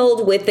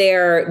signaled with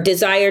their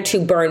desire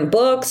to burn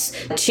books,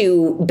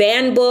 to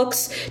ban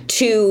books,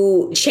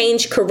 to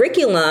change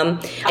curriculum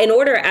in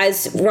order,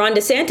 as Ron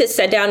DeSantis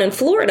said down in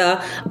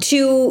Florida,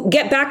 to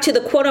get back to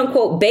the quote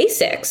unquote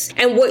basics.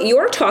 And what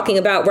you're talking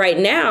about right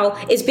now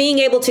is being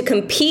able to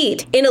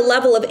compete in a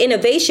level of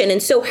innovation.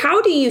 And so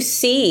how do you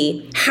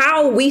see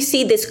how we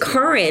see this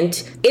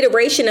current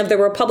iteration of the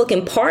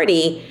Republican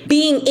Party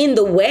being in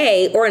the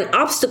way or an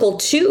obstacle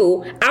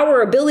to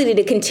our ability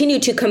to continue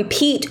to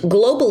compete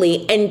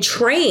globally and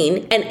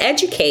train and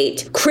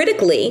educate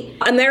critically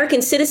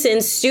American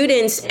citizens,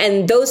 students,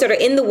 and those that are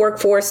in the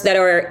workforce that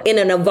are in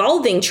an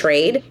evolving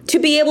trade to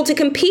be able to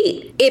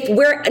compete? If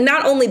we're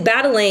not only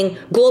battling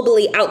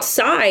globally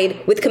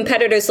outside with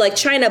competitors like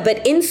China,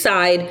 but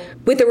inside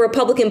with a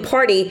Republican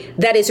Party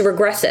that is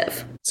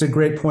regressive. It's a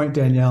great point,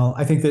 Danielle.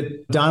 I think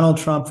that Donald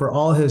Trump, for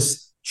all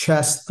his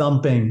chest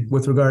thumping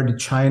with regard to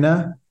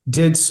China,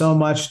 did so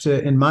much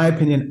to, in my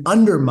opinion,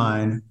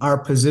 undermine our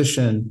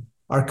position,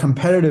 our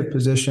competitive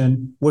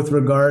position with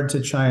regard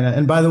to China.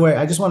 And by the way,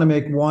 I just want to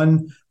make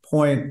one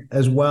point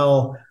as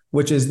well,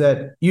 which is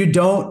that you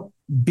don't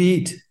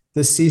beat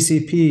the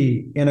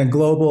CCP in a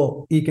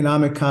global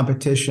economic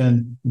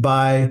competition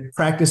by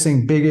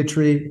practicing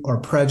bigotry or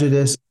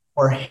prejudice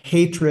or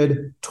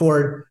hatred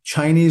toward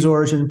Chinese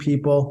origin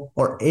people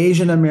or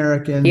Asian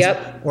Americans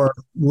or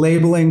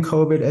labeling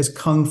COVID as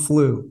Kung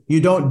flu.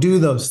 You don't do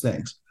those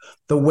things.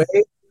 The way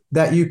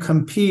that you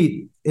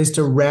compete is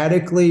to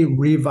radically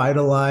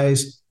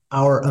revitalize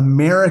our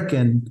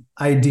American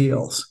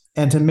ideals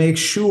and to make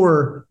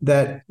sure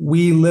that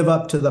we live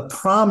up to the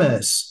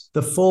promise,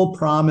 the full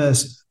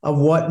promise of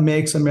what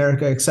makes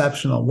America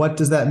exceptional. What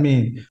does that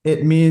mean?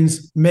 It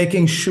means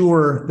making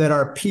sure that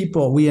our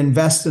people, we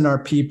invest in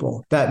our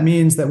people. That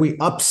means that we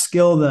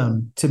upskill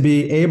them to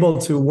be able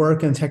to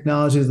work in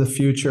technology of the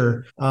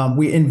future.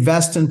 We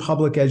invest in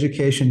public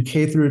education,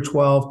 K through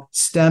 12,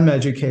 STEM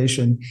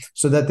education,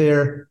 so that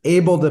they're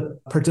able to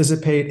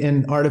participate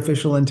in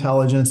artificial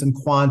intelligence and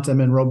quantum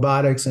and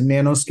robotics and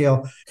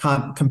nanoscale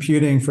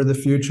computing for the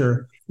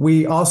future.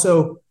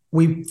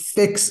 We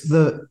fix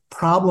the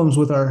problems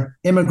with our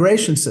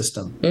immigration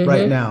system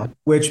right now,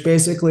 which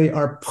basically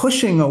are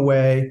pushing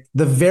away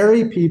the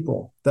very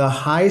people, the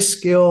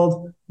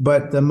high-skilled,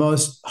 but the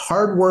most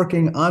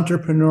hardworking,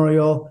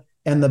 entrepreneurial,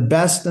 and the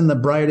best and the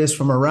brightest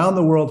from around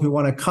the world who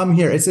want to come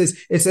here. It's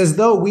as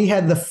though we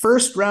had the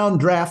first-round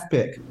draft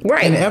pick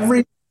in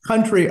every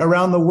country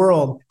around the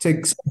world.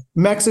 To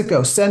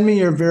Mexico, send me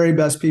your very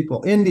best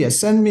people. India,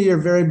 send me your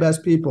very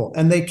best people.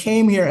 And they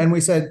came here and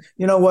we said,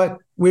 you know what?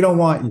 We don't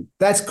want you.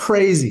 That's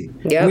crazy.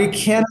 Yep. We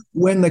can't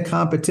win the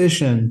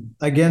competition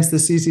against the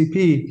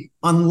CCP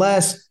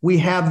unless we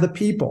have the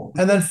people.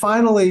 And then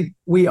finally,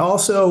 we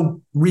also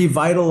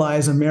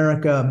revitalize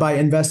America by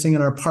investing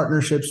in our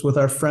partnerships with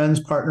our friends,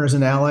 partners,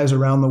 and allies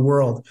around the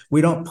world.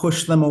 We don't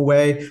push them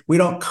away. We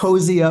don't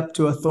cozy up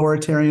to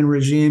authoritarian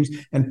regimes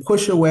and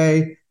push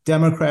away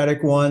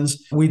democratic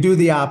ones. We do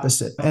the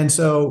opposite. And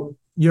so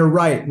you're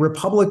right.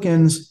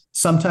 Republicans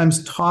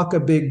sometimes talk a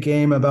big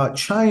game about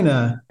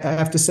China. I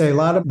have to say, a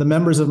lot of the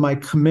members of my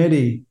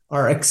committee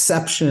are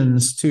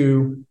exceptions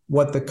to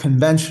what the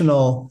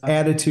conventional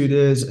attitude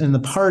is in the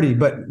party.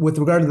 But with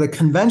regard to the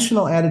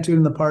conventional attitude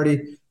in the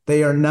party,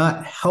 they are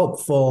not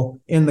helpful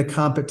in the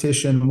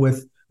competition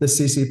with the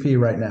CCP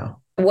right now.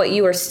 What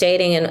you were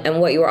stating and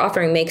what you were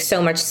offering makes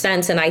so much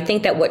sense. And I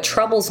think that what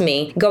troubles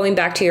me, going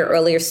back to your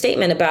earlier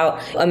statement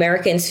about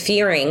Americans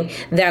fearing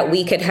that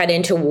we could head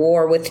into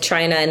war with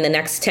China in the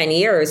next 10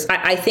 years,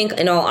 I think,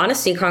 in all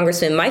honesty,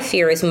 Congressman, my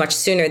fear is much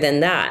sooner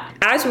than that.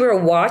 As we're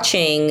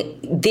watching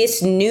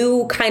this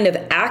new kind of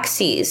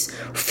axis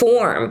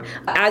form,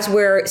 as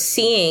we're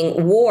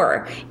seeing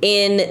war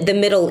in the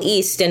Middle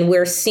East, and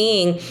we're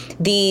seeing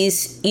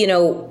these,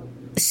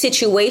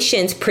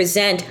 situations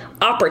present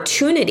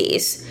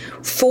opportunities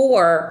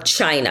for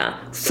China,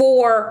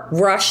 for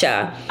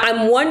Russia.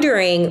 I'm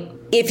wondering,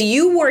 if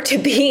you were to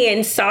be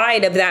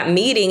inside of that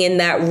meeting, in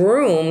that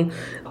room,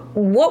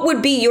 what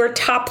would be your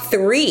top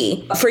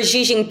three for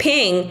Xi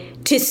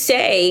Jinping to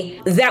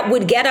say that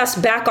would get us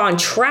back on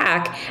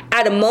track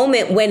at a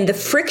moment when the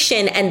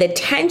friction and the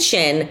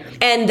tension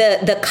and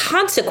the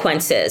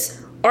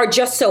consequences are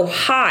just so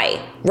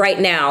high right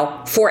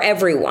now for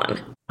everyone?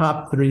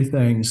 Top three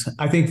things.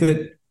 I think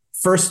that,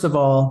 first of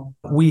all,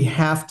 we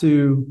have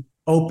to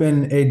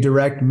open a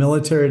direct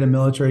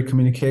military-to-military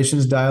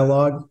communications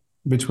dialogue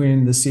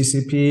between the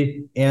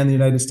CCP and the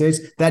United States.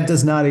 That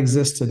does not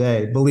exist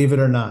today, believe it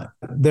or not.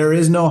 There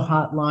is no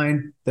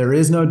hotline. There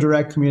is no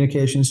direct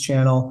communications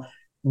channel.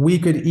 We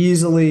could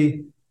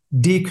easily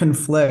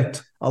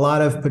deconflict a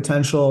lot of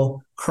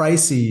potential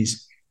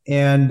crises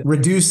and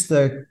reduce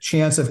the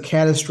chance of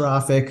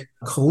catastrophic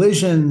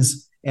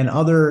collisions and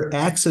other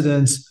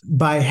accidents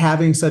by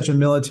having such a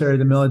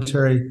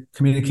military-to-military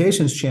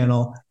communications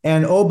channel.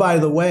 And oh, by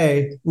the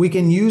way, we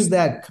can use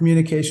that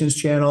communications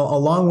channel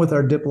along with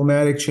our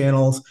diplomatic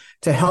channels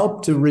to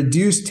help to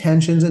reduce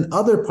tensions in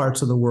other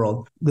parts of the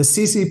world. The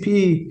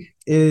CCP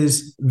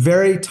is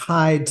very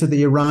tied to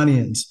the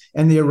Iranians,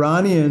 and the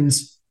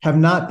Iranians have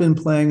not been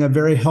playing a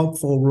very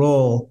helpful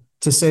role,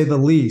 to say the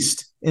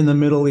least, in the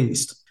Middle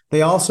East. The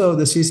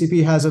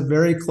CCP has a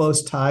very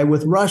close tie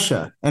with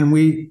Russia.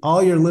 And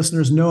all your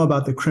listeners know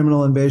about the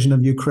criminal invasion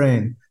of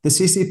Ukraine. The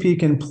CCP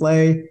can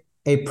play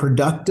a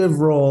productive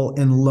role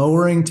in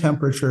lowering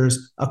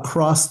temperatures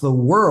across the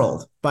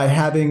world by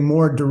having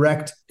more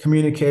direct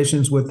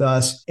communications with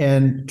us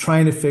and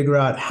trying to figure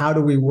out how do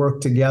we work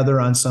together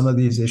on some of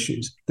these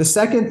issues. The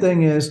second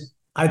thing is,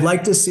 I'd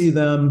like to see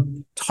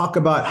them talk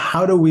about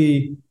how do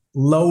we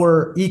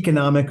lower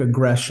economic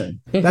aggression.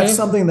 That's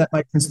something that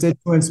my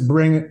constituents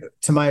bring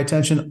to my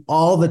attention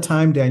all the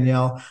time,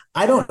 Danielle.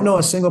 I don't know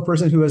a single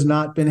person who has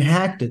not been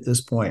hacked at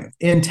this point.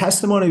 In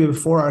testimony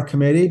before our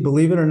committee,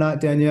 believe it or not,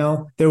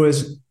 Danielle, there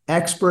was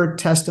expert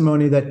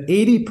testimony that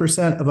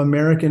 80% of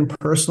American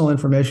personal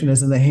information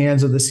is in the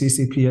hands of the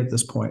CCP at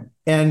this point.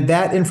 And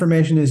that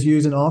information is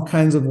used in all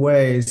kinds of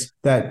ways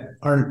that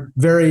are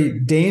very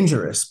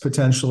dangerous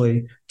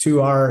potentially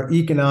to our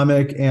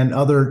economic and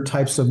other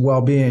types of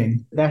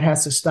well-being. That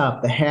has to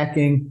stop, the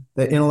hacking,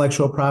 the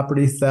intellectual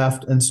property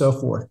theft, and so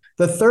forth.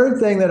 The third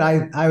thing that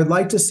I would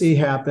like to see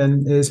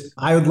happen is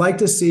I would like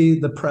to see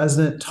the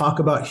president talk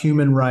about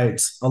human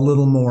rights a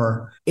little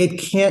more. It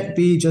can't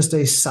be just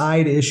a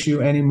side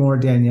issue anymore,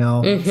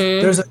 Danielle.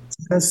 There's a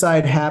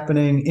genocide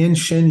happening in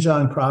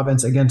Xinjiang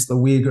province against the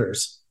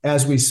Uyghurs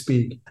as we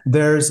speak.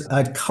 There's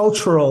a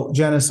cultural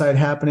genocide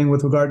happening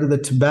with regard to the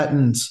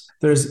Tibetans.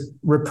 There's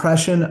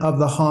repression of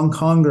the Hong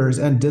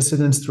Kongers and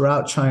dissidents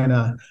throughout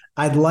China.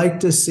 I'd like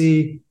to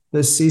see the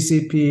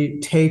CCP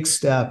take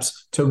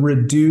steps to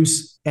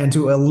reduce and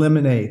to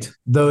eliminate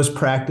those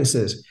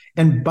practices.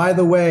 And by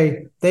the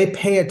way, they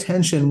pay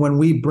attention when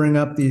we bring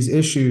up these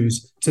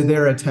issues to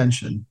their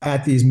attention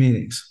at these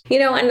meetings.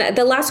 And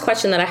the last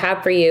question that I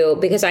have for you,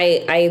 because I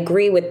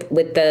agree with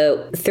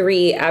the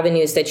three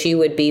avenues that you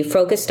would be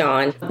focused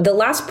on. The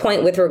last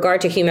point with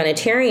regard to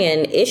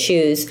humanitarian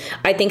issues,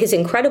 I think is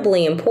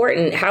incredibly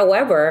important.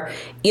 However,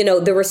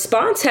 the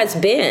response has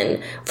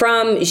been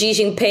from Xi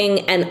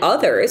Jinping and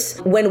others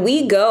when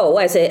we go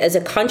as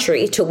a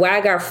country to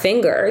wag our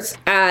fingers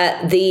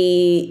at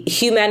the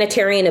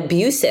humanitarian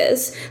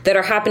abuses that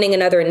are happening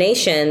in other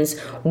nations,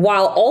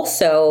 while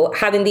also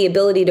having the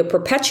ability to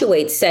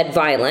perpetuate said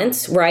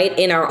violence, right,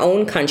 in our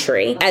own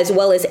country, as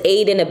well as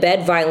aid and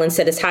abet violence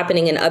that is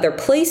happening in other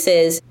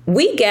places,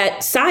 we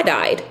get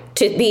side-eyed,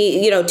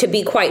 to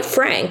be quite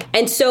frank.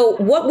 And so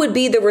what would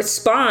be the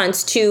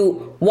response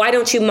to, why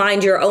don't you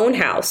mind your own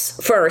house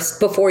first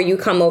before you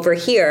come over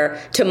here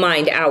to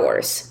mind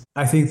ours?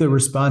 I think the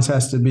response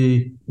has to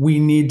be, we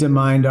need to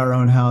mind our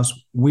own house.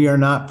 We are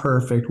not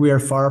perfect. We are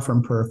far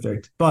from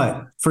perfect.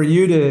 But for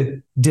you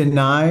to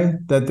deny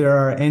that there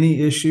are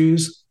any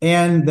issues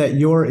and that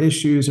your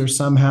issues are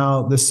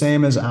somehow the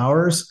same as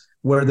ours,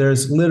 where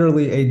there's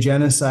literally a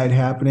genocide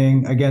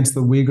happening against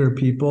the Uyghur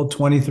people,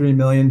 23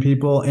 million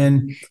people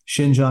in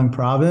Xinjiang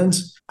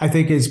province, I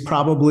think is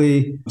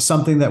probably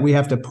something that we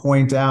have to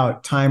point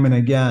out time and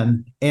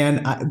again.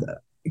 And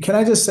can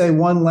I just say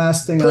one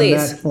last thing Please.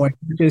 On that point?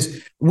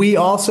 Because we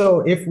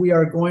also, if we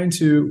are going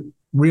to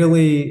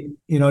really,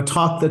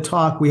 talk the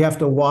talk, we have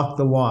to walk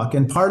the walk.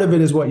 And part of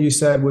it is what you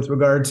said with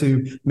regard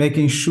to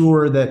making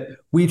sure that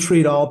we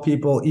treat all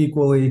people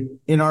equally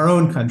in our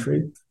own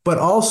country. But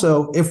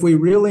also, if we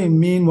really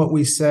mean what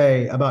we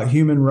say about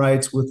human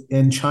rights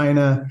within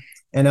China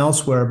and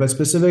elsewhere, but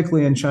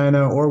specifically in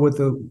China or with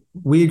the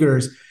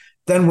Uyghurs,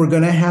 then we're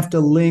going to have to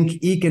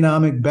link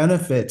economic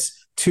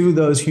benefits to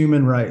those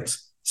human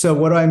rights. So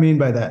what do I mean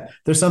by that?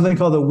 There's something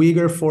called the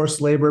Uyghur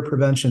Forced Labor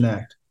Prevention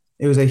Act.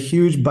 It was a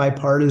huge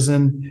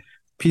bipartisan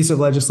piece of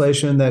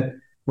legislation that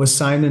was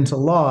signed into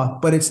law,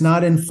 but it's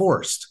not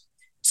enforced.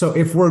 So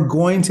if we're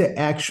going to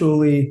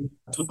actually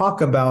talk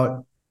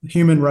about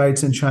human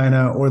rights in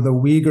China or the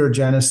Uyghur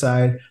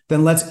genocide,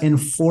 then let's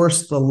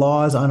enforce the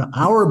laws on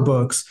our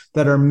books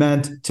that are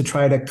meant to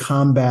try to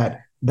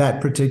combat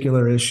that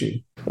particular issue.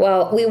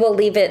 Well, we will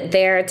leave it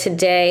there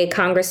today.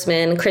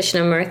 Congressman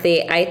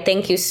Krishnamurthy, I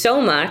thank you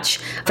so much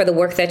for the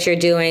work that you're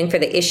doing, for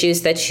the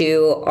issues that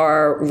you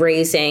are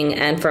raising,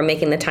 and for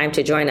making the time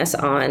to join us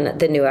on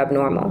The New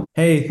Abnormal.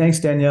 Hey, thanks,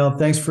 Danielle.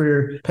 Thanks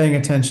for paying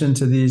attention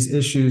to these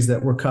issues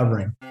that we're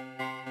covering.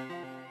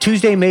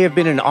 Tuesday may have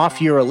been an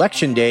off-year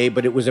election day,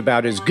 but it was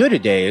about as good a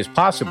day as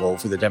possible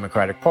for the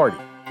Democratic Party.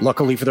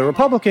 Luckily for the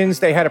Republicans,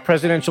 they had a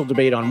presidential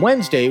debate on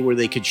Wednesday where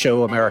they could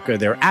show America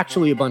they're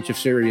actually a bunch of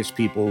serious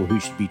people who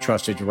should be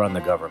trusted to run the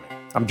government.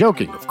 I'm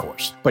joking, of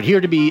course. But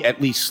here to be at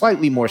least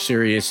slightly more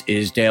serious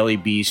is Daily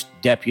Beast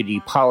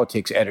Deputy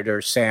Politics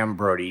Editor Sam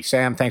Brody.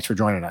 Sam, thanks for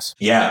joining us.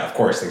 Yeah, of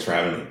course. Thanks for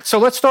having me. So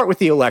let's start with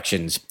the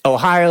elections.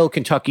 Ohio,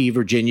 Kentucky,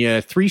 Virginia,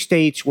 3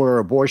 states where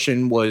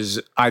abortion was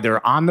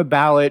either on the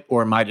ballot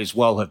or might as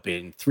well have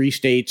been. 3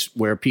 states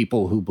where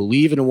people who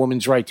believe in a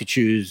woman's right to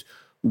choose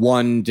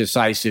won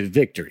decisive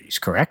victories,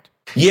 correct?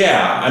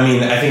 Yeah, I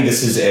mean, I think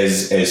this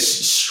is as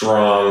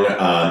strong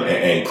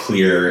and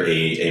clear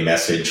a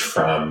message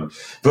from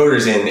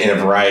voters in a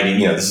variety.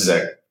 This is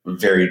a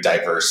very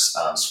diverse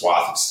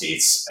swath of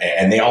states,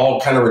 and they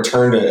all kind of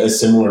returned a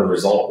similar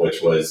result,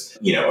 which was,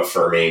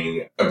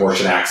 affirming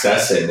abortion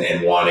access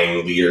and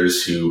wanting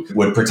leaders who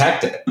would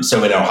protect it.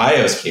 So in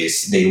Ohio's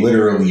case, they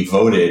literally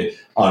voted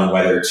on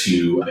whether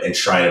to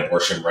enshrine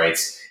abortion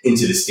rights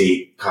into the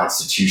state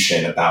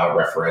constitution, a ballot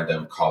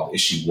referendum called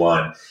Issue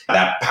 1.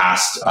 That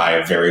passed by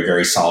a very,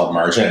 very solid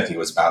margin. I think it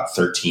was about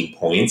 13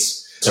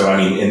 points. So, I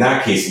mean, in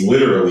that case,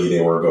 literally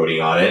they were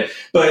voting on it.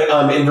 But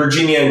in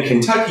Virginia and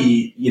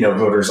Kentucky,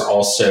 voters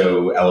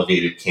also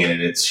elevated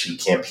candidates who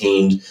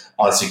campaigned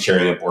on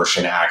securing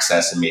abortion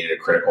access and made it a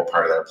critical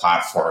part of their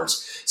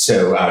platforms.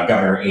 So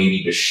Governor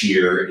Andy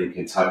Beshear in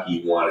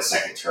Kentucky won a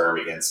second term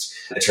against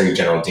Attorney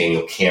General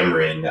Daniel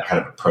Cameron,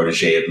 kind of a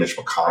protege of Mitch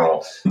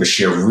McConnell.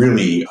 Beshear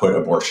really put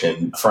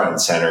abortion front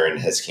and center in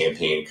his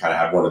campaign, kind of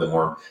had one of the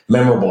more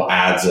memorable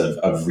ads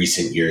of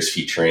recent years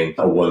featuring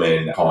a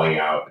woman calling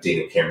out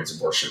Daniel Cameron's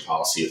abortion abortion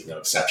policy with no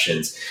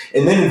exceptions.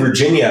 And then in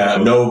Virginia,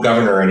 no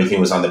governor or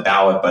anything was on the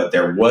ballot, but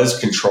there was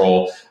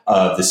control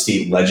of the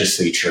state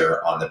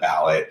legislature on the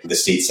ballot, the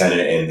state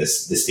Senate and the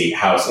state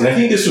House. And I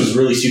think this was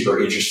really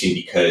super interesting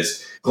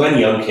because Glenn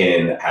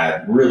Youngkin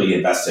had really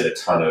invested a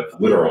ton of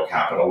literal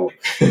capital,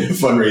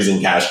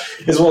 fundraising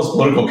cash, as well as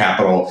political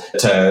capital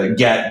to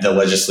get the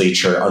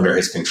legislature under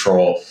his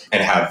control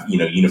and have,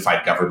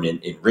 unified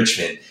government in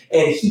Richmond.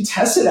 And he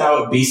tested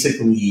out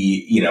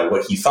basically,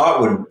 what he thought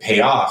would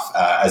pay off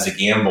as a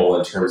gamble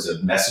in terms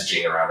of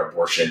messaging around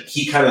abortion.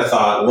 He kind of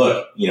thought,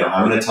 look,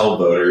 I'm going to tell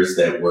voters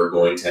that we're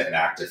going to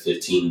enact a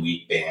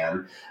 15-week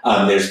ban.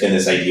 There's been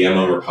this idea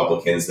among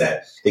Republicans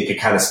that they could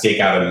kind of stake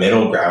out a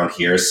middle ground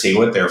here, say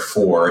what they're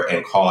for,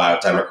 and call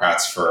out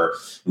Democrats for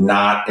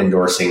not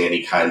endorsing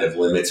any kind of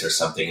limits or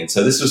something. And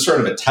so this was sort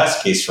of a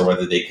test case for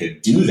whether they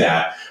could do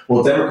that.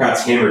 Well,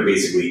 Democrats hammered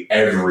basically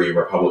every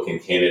Republican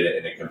candidate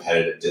in a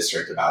competitive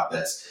district about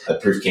this. The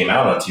proof came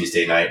out on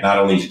Tuesday night. Not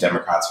only did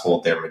Democrats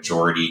hold their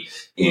majority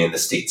in the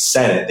state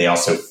Senate, they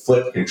also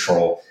flipped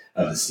control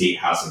of the state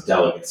House of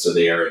Delegates. So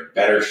they are in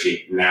better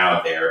shape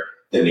now there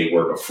than they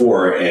were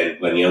before. And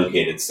Glenn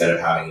Youngkin, instead of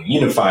having a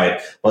unified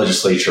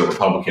legislature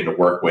Republican to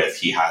work with,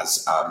 he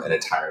has an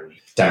entirely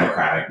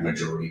Democratic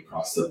majority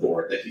across the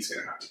board that he's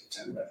going to have to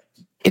contend with.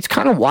 It's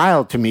kind of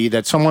wild to me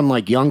that someone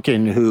like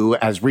Youngkin, who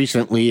as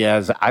recently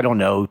as,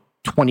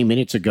 20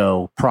 minutes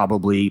ago,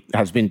 probably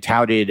has been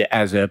touted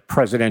as a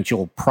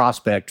presidential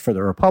prospect for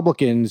the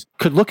Republicans,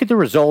 could look at the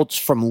results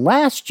from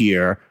last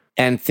year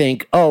and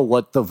think, oh,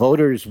 what the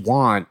voters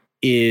want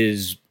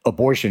is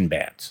abortion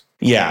bans.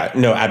 Yeah,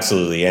 no,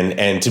 absolutely.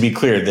 And to be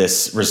clear,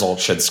 this result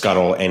should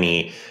scuttle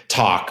any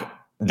talk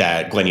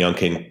that Glenn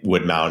Youngkin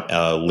would mount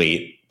a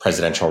late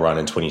presidential run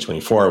in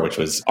 2024, which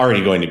was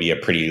already going to be a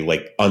pretty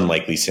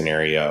unlikely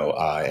scenario,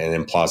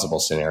 an implausible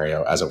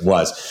scenario as it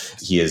was.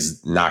 He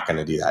is not going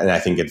to do that. And I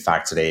think, in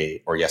fact,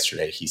 today or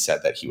yesterday, he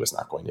said that he was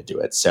not going to do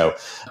it. So,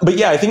 but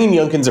yeah, I think in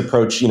Youngkin's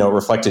approach,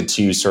 reflected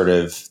two sort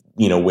of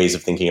ways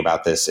of thinking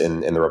about this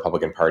in the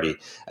Republican Party.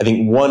 I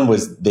think one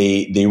was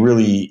they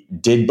really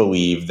did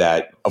believe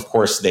that, of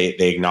course, they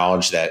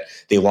acknowledged that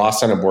they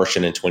lost on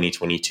abortion in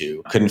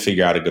 2022, couldn't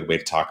figure out a good way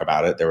to talk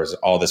about it. There was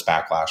all this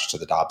backlash to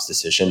the Dobbs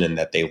decision and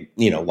that they,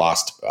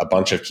 lost a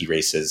bunch of key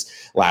races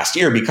last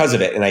year because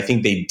of it. And I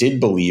think they did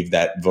believe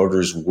that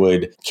voters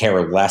would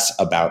care less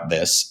about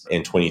this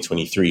in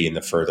 2023 and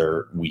the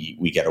further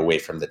we get away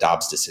from the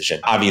Dobbs decision.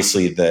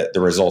 Obviously, the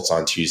results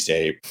on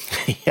Tuesday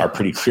are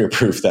pretty clear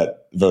proof that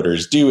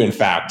voters do, in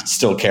fact,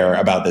 still care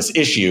about this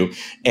issue,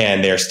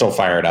 and they're still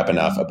fired up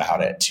enough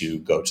about it to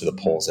go to the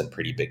polls in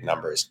pretty big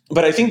numbers.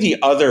 But I think the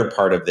other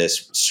part of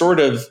this sort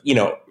of,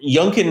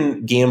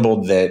 Youngkin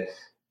gambled that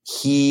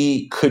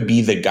he could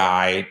be the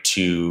guy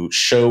to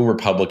show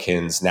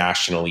Republicans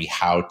nationally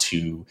how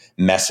to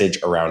message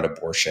around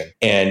abortion.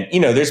 And,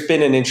 there's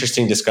been an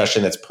interesting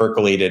discussion that's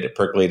percolated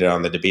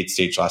on the debate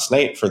stage last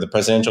night for the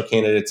presidential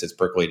candidates. It's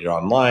percolated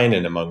online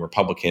and among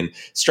Republican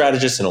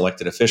strategists and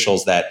elected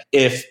officials that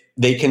if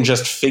they can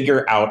just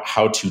figure out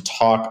how to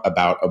talk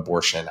about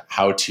abortion,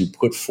 how to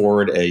put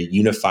forward a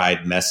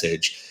unified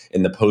message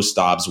in the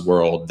post-Dobbs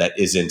world that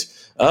isn't,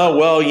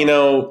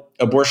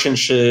 abortion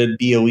should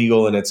be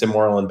illegal and it's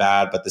immoral and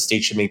bad, but the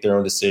state should make their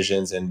own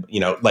decisions. And,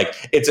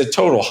 it's a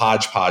total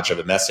hodgepodge of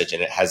a message,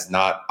 and it has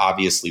not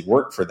obviously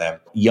worked for them.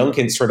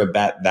 Youngkin sort of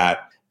bet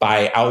that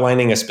by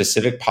outlining a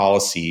specific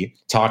policy,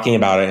 talking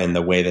about it in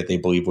the way that they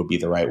believe would be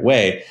the right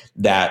way,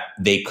 that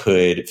they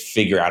could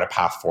figure out a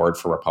path forward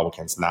for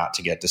Republicans not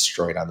to get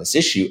destroyed on this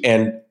issue.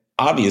 And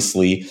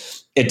obviously,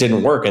 it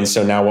didn't work. And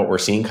so now what we're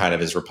seeing kind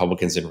of is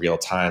Republicans in real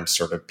time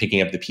sort of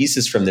picking up the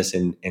pieces from this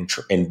and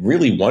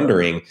really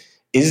wondering,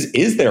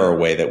 is there a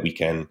way that we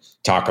can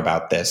talk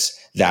about this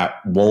that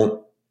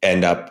won't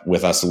end up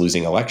with us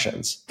losing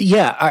elections?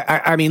 Yeah,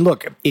 I mean,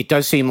 look, it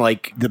does seem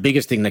like the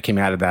biggest thing that came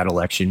out of that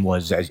election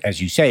was,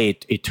 as you say,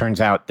 it turns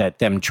out that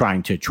them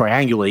trying to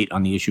triangulate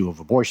on the issue of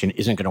abortion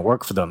isn't going to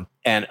work for them.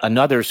 And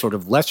another sort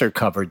of lesser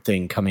covered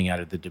thing coming out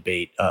of the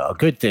debate, a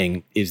good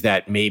thing, is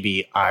that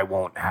maybe I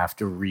won't have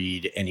to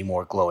read any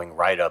more glowing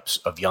write-ups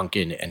of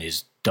Youngkin and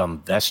his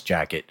dumb vest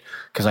jacket,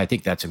 because I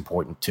think that's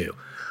important too.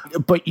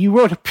 But you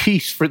wrote a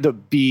piece for The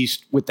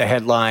Beast with the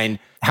headline,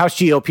 House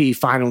GOP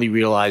finally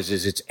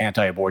realizes its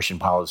anti-abortion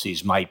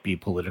policies might be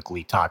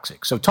politically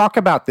toxic. So talk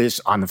about this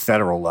on the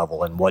federal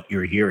level and what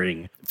you're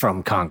hearing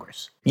from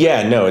Congress.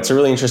 Yeah, no, it's a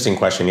really interesting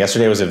question.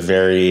 Yesterday was a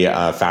very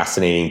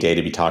fascinating day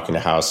to be talking to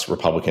House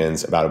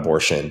Republicans about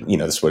abortion.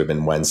 This would have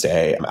been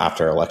Wednesday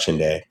after Election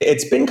Day.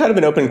 It's been kind of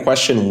an open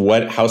question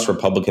what House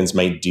Republicans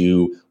might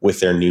do with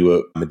their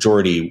new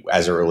majority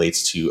as it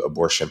relates to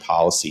abortion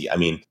policy. I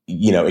mean,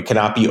 it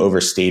cannot be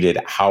overstated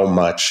how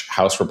much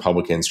House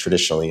Republicans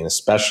traditionally, and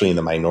especially in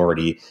the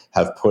minority,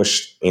 have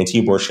pushed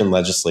anti-abortion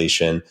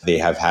legislation. They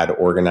have had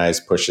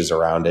organized pushes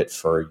around it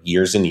for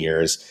years and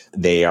years.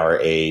 They are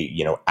a,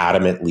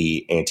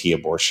 adamantly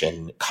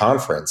anti-abortion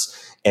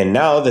conference. And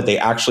now that they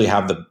actually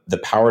have the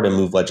power to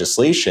move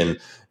legislation,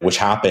 which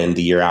happened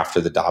the year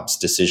after the Dobbs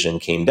decision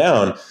came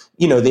down,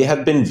 they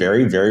have been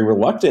very, very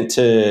reluctant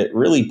to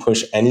really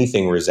push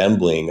anything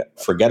resembling,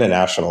 forget a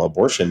national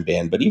abortion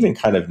ban, but even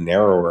kind of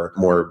narrower,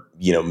 more,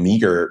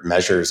 meager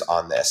measures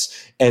on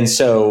this. And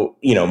so,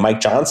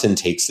 Mike Johnson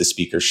takes the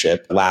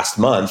speakership last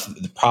month,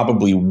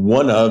 probably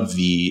one of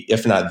the,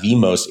 if not the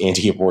most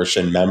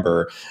anti-abortion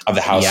member of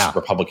the House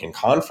Republican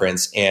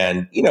Conference.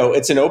 And,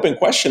 it's an open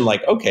question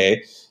like,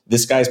 okay,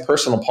 this guy's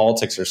personal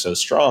politics are so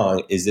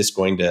strong. Is this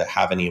going to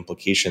have any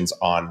implications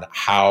on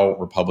how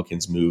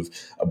Republicans move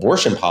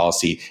abortion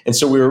policy? And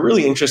so we were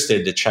really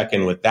interested to check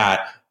in with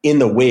that in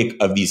the wake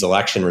of these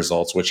election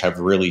results, which have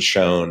really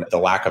shown the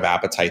lack of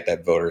appetite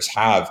that voters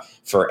have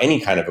for any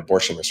kind of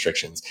abortion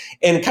restrictions.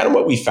 And kind of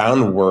what we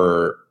found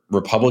were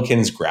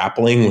Republicans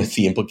grappling with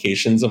the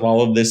implications of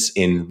all of this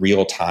in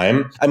real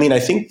time. I mean, I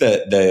think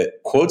the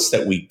quotes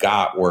that we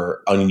got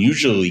were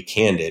unusually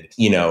candid.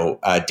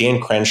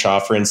 Dan Crenshaw,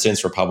 for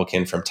instance,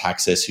 Republican from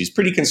Texas, who's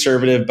pretty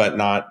conservative, but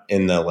not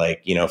in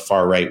the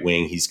far right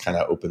wing. He's kind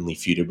of openly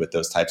feuded with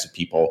those types of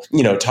people,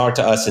 talked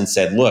to us and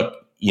said, look,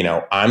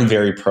 I'm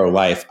very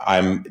pro-life.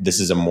 This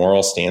is a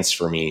moral stance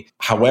for me.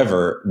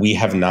 However, we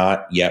have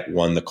not yet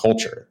won the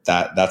culture.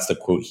 That's the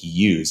quote he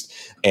used,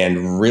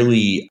 and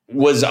really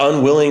was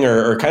unwilling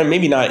or kind of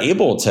maybe not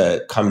able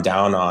to come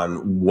down on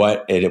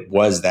what it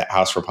was that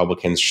House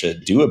Republicans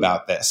should do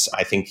about this.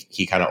 I think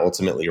he kind of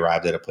ultimately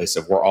arrived at a place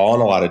of we're all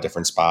in a lot of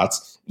different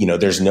spots.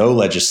 There's no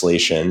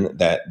legislation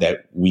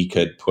that we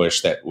could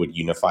push that would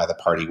unify the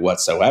party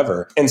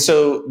whatsoever. And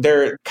so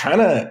they're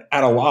kind of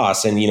at a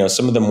loss. And,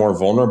 some of the more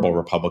vulnerable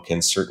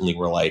Republicans certainly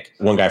were like,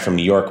 one guy from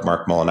New York,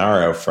 Mark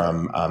Molinaro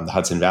from the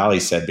Hudson Valley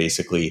said,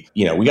 basically,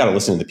 we got to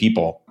listen to the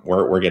people.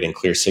 We're getting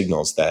clear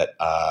signals that,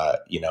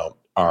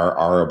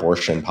 our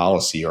abortion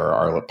policy or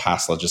our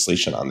past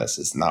legislation on this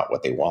is not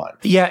what they want.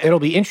 Yeah, it'll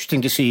be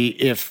interesting to see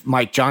if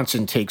Mike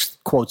Johnson takes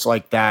quotes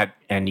like that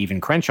and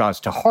even Crenshaw's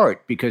to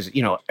heart, because,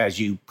 as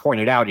you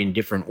pointed out in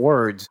different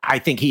words, I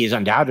think he is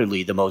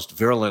undoubtedly the most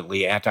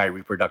virulently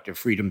anti-reproductive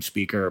freedom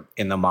speaker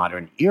in the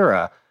modern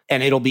era.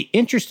 And it'll be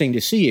interesting to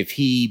see if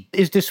he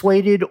is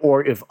dissuaded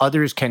or if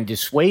others can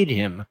dissuade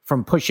him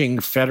from pushing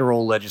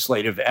federal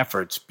legislative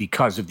efforts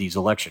because of these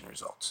election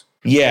results.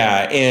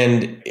 Yeah,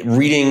 and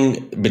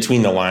reading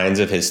between the lines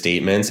of his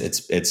statements,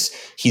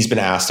 he's been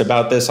asked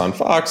about this on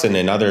Fox and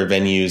in other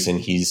venues,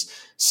 and he's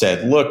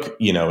said, look,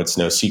 it's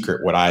no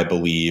secret what I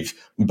believe,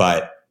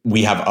 but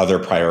we have other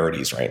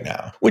priorities right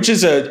now, which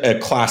is a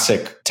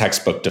classic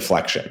textbook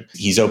deflection.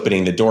 He's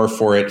opening the door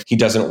for it. He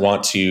doesn't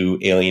want to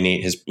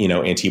alienate his,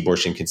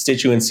 anti-abortion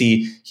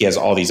constituency. He has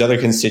all these other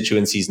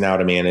constituencies now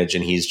to manage,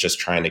 and he's just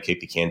trying to kick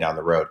the can down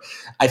the road.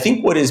 I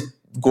think what is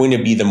going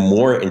to be the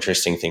more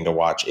interesting thing to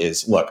watch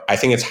is, look, I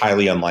think it's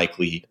highly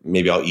unlikely,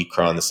 maybe I'll eat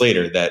crow on this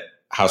later, that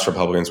House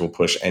Republicans will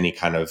push any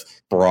kind of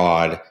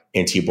broad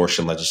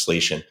anti-abortion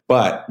legislation.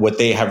 But what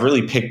they have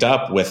really picked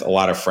up with a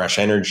lot of fresh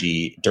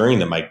energy during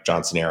the Mike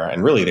Johnson era,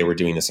 and really they were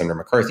doing this under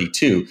McCarthy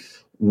too,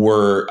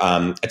 were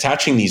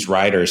attaching these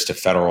riders to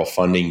federal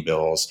funding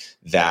bills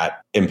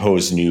that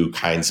impose new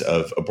kinds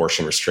of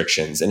abortion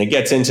restrictions. And it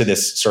gets into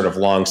this sort of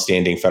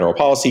long-standing federal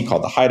policy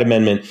called the Hyde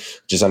Amendment,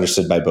 which is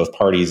understood by both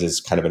parties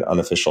as kind of an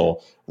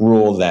unofficial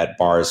rule that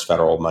bars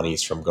federal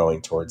monies from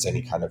going towards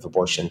any kind of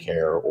abortion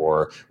care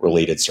or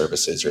related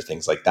services or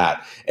things like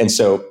that. And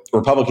so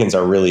Republicans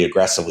are really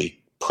aggressively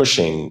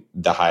pushing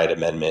the Hyde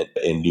Amendment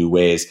in new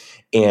ways.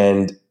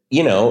 And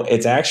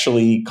it's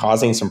actually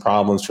causing some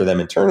problems for them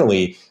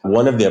internally.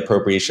 One of the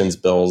appropriations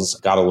bills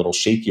got a little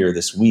shakier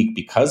this week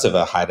because of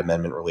a Hyde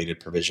Amendment related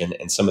provision,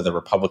 and some of the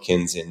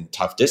Republicans in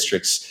tough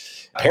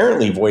districts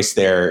apparently voiced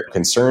their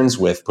concerns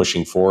with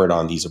pushing forward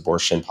on these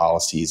abortion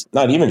policies,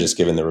 not even just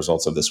given the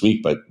results of this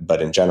week,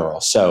 but in general.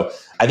 So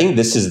I think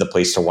this is the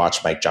place to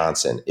watch Mike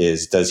Johnson.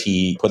 Does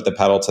he put the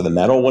pedal to the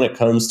metal when it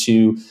comes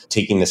to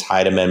taking this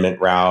Hyde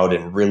Amendment route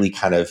and really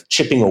kind of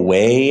chipping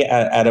away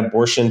at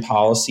abortion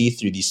policy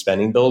through these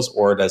spending bills?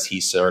 Or does he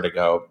sort of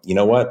go, you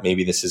know what,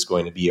 maybe this is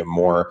going to be a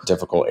more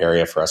difficult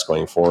area for us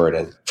going forward,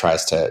 and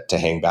tries to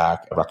hang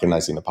back,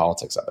 recognizing the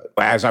politics of it?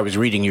 As I was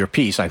reading your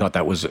piece, I thought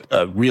that was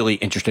a really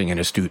interesting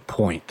and astute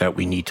point, that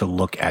we need to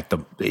look at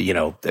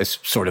this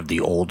sort of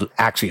the old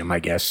axiom, I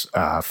guess,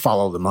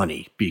 follow the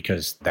money,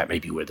 because that may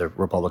be where the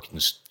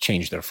Republicans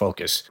change their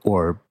focus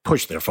or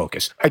push their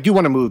focus. I do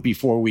want to move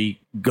before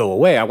we go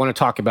away. I want to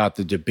talk about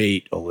the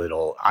debate a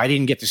little. I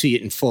didn't get to see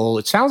it in full.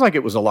 It sounds like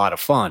it was a lot of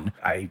fun.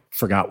 I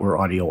forgot we're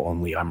audio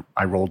only.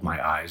 I rolled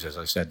my eyes as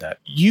I said that.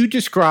 You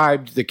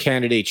described the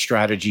candidate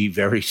strategy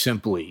very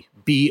simply: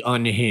 be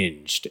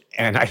unhinged.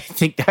 And I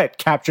think that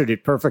captured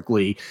it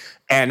perfectly.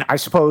 And I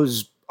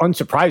suppose,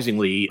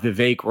 unsurprisingly,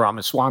 Vivek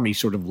Ramaswamy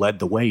sort of led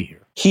the way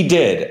here. He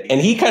did. And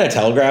he kind of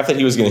telegraphed that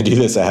he was going to do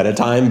this ahead of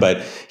time,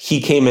 but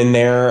he came in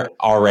there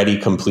already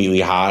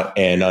completely hot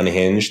and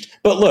unhinged.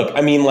 But look,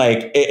 I mean,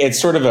 like, it's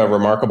sort of a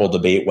remarkable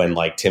debate when,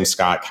 like, Tim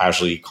Scott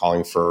casually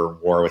calling for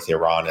war with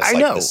Iran is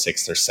like the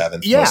sixth or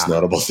seventh most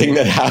notable thing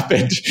that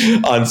happened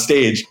on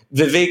stage.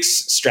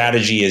 Vivek's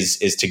strategy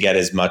is to get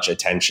as much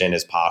attention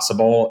as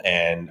possible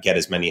and get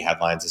as many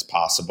headlines as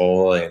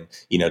possible and,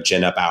 you know,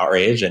 gin up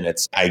outrage. And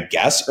it's, I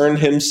guess, earned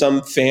him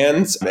some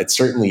fans. It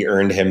certainly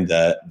earned him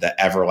the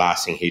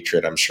everlasting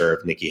hatred, I'm sure,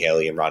 of Nikki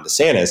Haley and Ron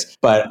DeSantis.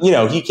 But, you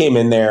know, he came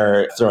in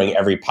there throwing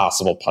every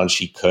possible punch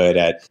he could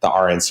at the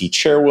RNC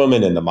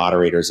chairwoman and the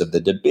moderators of the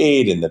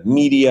debate and the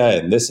media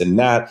and this and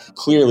that.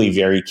 Clearly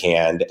very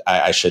canned,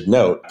 I should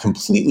note,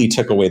 completely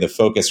took away the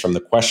focus from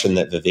the question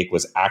that Vivek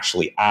was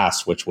actually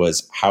asked, which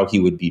was how he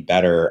would be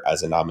better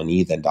as a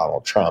nominee than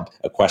Donald Trump,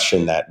 a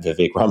question that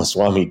Vivek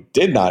Ramaswamy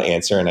did not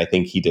answer, and I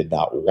think he did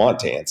not want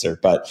to answer.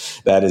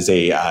 But that's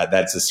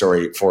a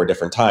story for a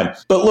different time.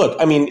 But look,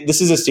 I mean, this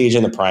is a stage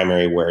in the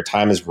primary where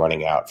time is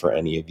running out for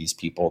any of these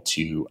people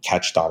to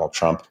catch Donald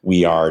Trump.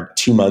 We are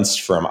 2 months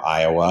from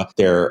Iowa.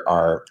 There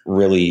are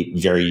really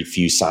very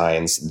few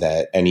signs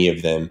that any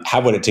of them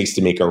have what it takes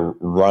to make a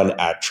run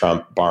at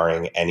Trump,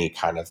 barring any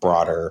kind of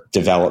broader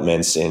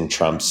developments in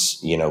Trump's,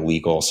 you know,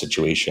 legal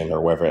situation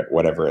or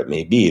whatever it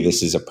may be.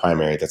 This is a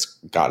primary that's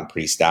gotten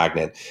pretty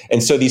stagnant.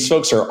 And so these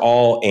folks are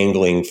all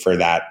angling for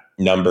that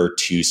number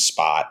 2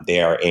 spot.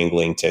 They are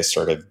angling to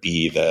sort of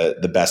be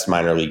the best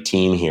minor league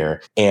team here.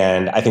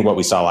 And I think what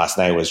we saw last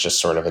night was just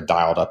sort of a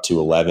dialed up to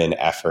 11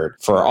 effort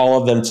for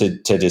all of them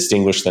to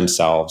distinguish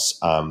themselves,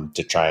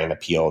 to try and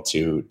appeal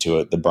to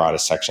the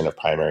broadest section of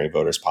primary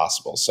voters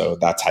possible. So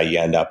that's how you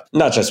end up,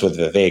 not just with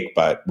Vivek,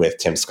 but with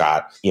Tim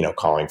Scott, you know,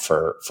 calling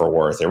for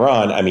war with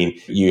Iran. I mean,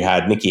 you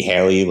had Nikki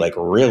Haley, like,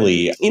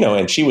 really, you know,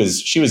 and she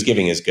was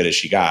giving as good as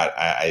she got.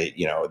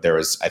 There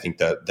was, I think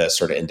the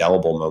sort of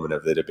indelible moment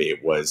of the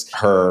debate was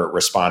her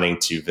responding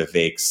to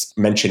Vivek's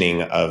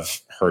mentioning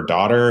of her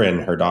daughter and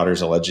her daughter's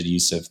alleged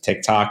use of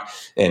TikTok.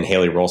 And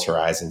Haley rolls her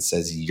eyes and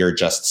says, "You're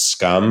just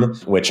scum,"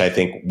 which I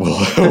think will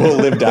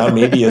live down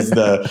maybe as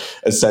the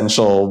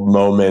essential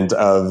moment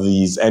of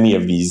any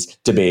of these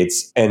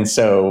debates. And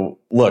so,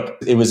 look,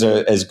 it was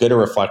as good a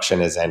reflection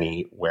as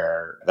any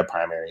where the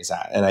primary is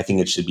at. And I think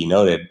it should be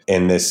noted,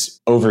 in this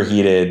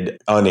overheated,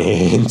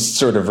 unhinged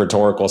sort of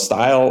rhetorical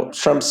style,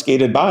 Trump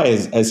skated by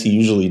as he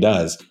usually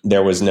does.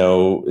 There was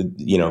no,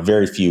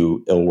 very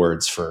few ill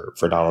words for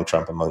Donald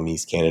Trump among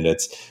these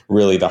candidates.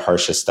 Really, the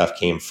harshest stuff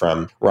came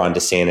from Ron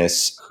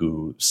DeSantis,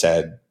 who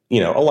said,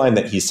 a line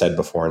that he said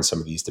before in some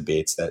of these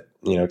debates, that,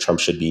 Trump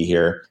should be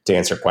here to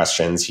answer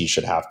questions. He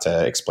should have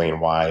to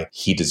explain why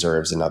he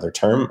deserves another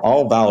term.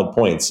 All valid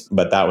points,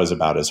 but that was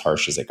about as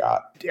harsh as it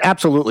got.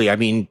 Absolutely. I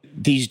mean,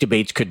 these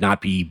debates could not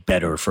be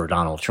better for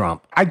Donald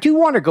Trump. I do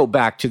want to go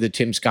back to the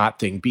Tim Scott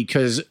thing,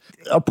 because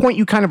a point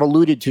you kind of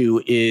alluded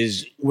to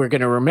is we're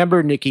going to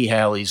remember Nikki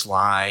Haley's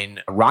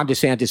line. Ron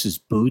DeSantis's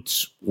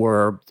boots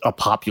were a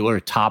popular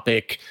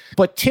topic,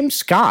 but Tim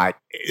Scott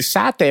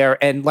sat there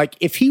and, like,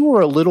 if he were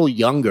a little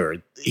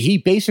younger, he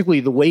basically,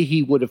 the way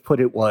he would have put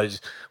it was,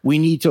 we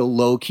need to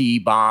low-key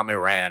bomb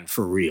Iran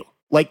for real.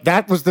 Like,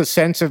 that was the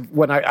sense of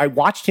when I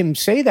watched him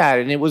say that,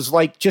 and it was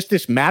like just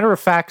this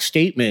matter-of-fact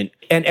statement,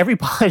 and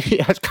everybody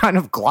has kind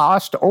of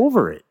glossed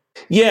over it.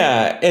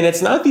 Yeah, and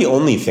it's not the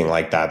only thing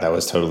like that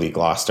was totally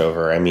glossed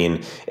over. I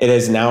mean, it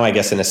is now, I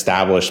guess, an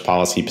established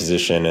policy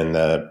position in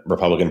the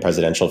Republican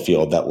presidential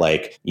field that,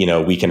 like,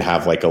 we can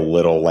have like a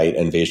little light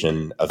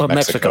invasion of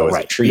Mexico as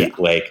a treat.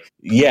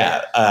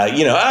 Yeah.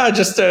 We'll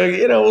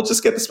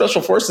just get the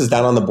special forces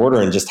down on the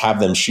border and just have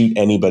them shoot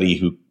anybody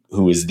who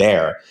is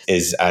there,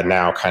 is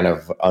now kind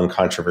of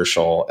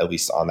uncontroversial, at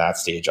least on that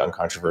stage,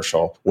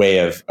 uncontroversial way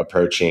of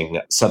approaching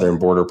southern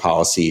border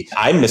policy.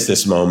 I missed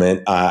this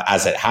moment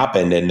as it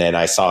happened, and then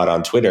I saw it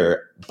on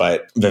Twitter.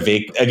 But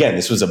Vivek, again,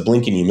 this was a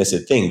blink and you miss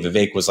it thing.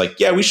 Vivek was like,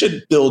 yeah, we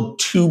should build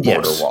 2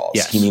 border walls.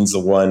 Yes. He means the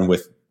one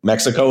with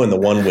Mexico and the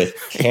one with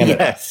Canada.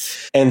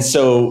 Yes. And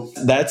so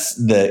that's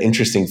the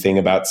interesting thing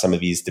about some of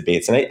these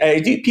debates.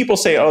 And people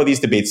say, oh, these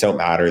debates don't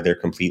matter. They're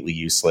completely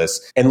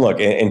useless. And look,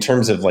 in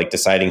terms of like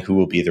deciding who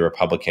will be the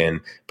Republican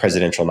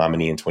presidential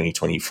nominee in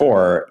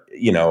 2024,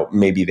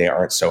 maybe they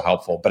aren't so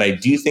helpful. But I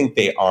do think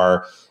they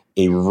are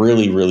a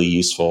really, really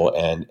useful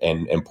and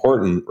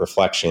important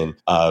reflection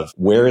of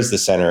where is the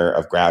center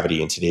of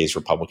gravity in today's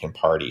Republican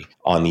Party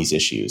on these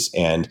issues.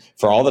 And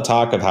for all the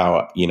talk of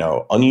how,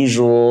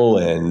 unusual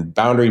and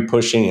boundary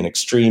pushing and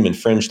extreme and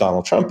fringe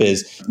Donald Trump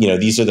is,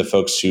 these are the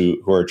folks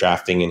who are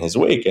drafting in his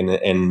wake. And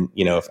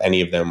if any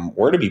of them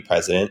were to be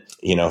president,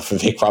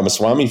 Vivek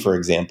Ramaswamy, for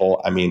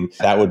example, I mean,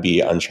 that would be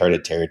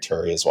uncharted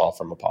territory as well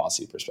from a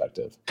policy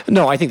perspective.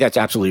 No, I think that's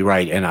absolutely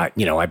right. And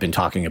I've been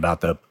talking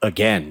about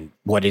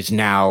what is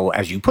now,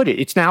 as you put it,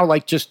 it's now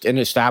like just an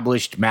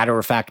established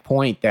matter-of-fact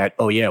point that,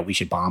 oh yeah, we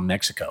should bomb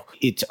Mexico.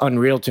 It's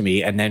unreal to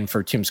me. And then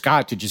for Tim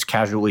Scott to just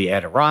casually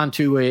add Iran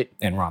to it,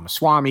 and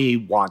Ramaswamy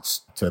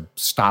wants to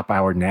stop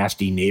our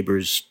nasty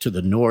neighbors to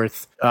the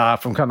north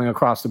from coming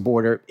across the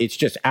border. It's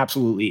just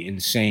absolutely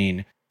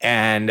insane.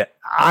 And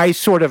I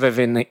sort of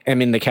am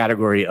in the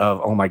category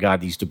of, oh my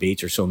God, these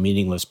debates are so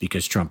meaningless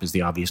because Trump is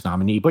the obvious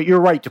nominee. But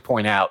you're right to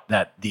point out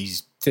that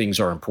these things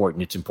are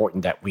important. It's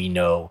important that we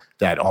know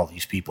that all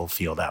these people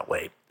feel that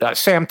way.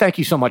 Sam, thank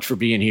you so much for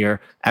being here,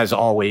 as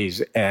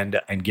always, and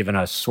giving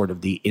us sort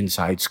of the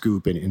inside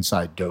scoop and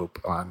inside dope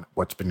on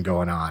what's been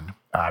going on.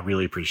 I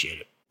really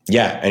appreciate it.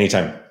 Yeah,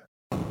 anytime.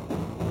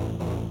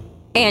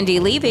 Andy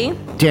Levy.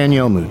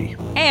 Danielle Moody.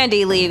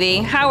 Andy Levy,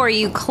 how are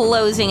you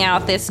closing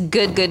out this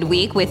good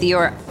week with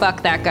your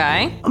fuck that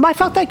guy? My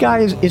fuck that guy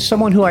is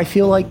someone who I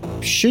feel like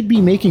should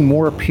be making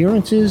more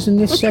appearances in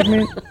this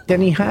segment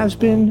than he has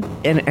been.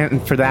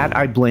 And for that,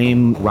 I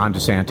blame Ron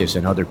DeSantis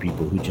and other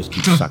people who just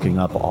keep sucking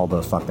up all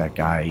the fuck that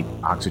guy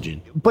oxygen.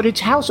 But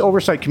it's House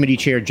Oversight Committee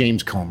Chair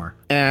James Comer.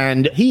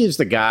 And he is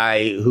the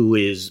guy who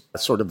is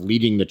sort of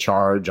leading the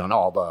charge on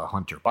all the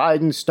Hunter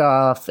Biden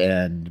stuff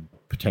and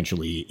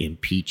potentially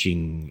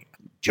impeaching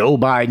Joe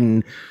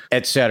Biden,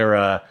 et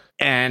cetera.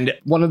 And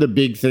one of the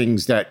big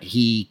things that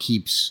he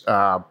keeps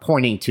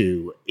pointing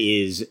to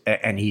is,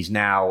 and he's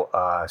now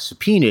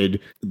subpoenaed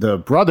the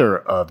brother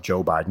of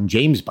Joe Biden,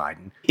 James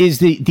Biden, is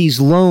these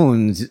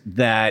loans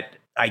that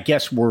I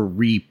guess were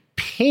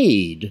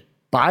repaid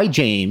by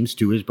James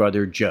to his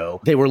brother Joe.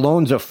 They were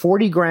loans of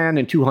 $40,000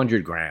 and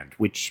 $200,000,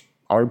 which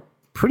are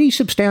pretty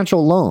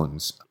substantial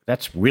loans.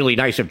 That's really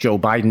nice of Joe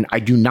Biden. I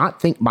do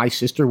not think my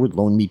sister would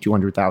loan me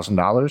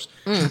 $200,000,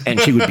 and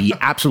she would be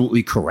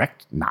absolutely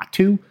correct not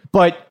to.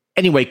 But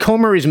anyway,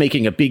 Comer is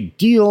making a big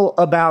deal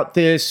about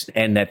this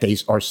and that they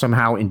are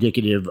somehow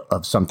indicative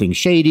of something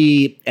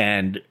shady.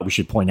 And we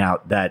should point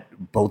out that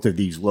both of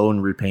these loan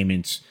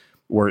repayments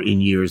were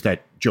in years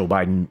that Joe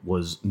Biden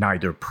was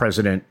neither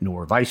president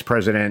nor vice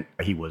president.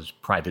 He was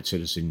private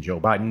citizen Joe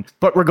Biden.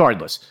 But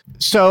regardless,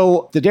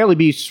 so the Daily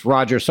Beast's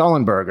Roger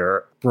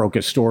Sullenberger broke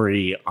a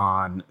story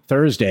on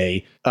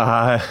Thursday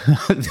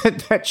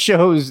that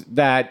shows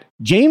that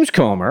James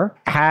Comer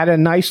had a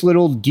nice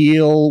little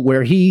deal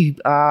where he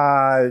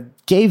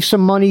gave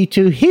some money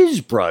to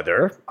his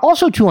brother,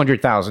 also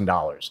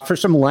 $200,000, for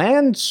some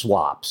land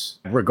swaps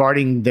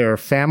regarding their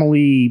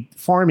family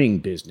farming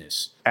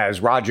business.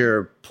 As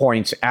Roger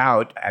points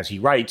out, as he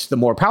writes, the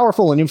more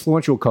powerful and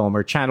influential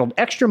Comer channeled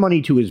extra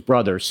money to his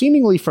brother,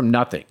 seemingly from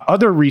nothing.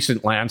 Other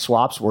recent land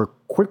swaps were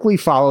quickly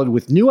followed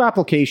with new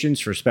applications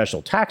for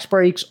special tax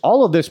breaks,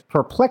 all of this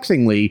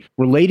perplexingly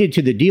related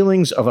to the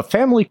dealings of a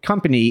family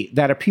company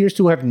that appears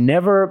to have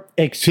never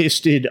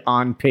existed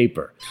on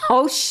paper.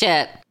 Oh,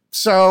 shit.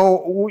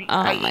 So,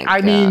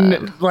 I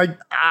mean, like,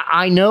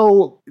 I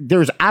know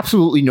there's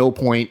absolutely no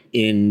point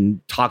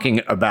in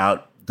talking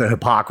about the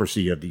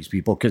hypocrisy of these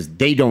people because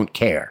they don't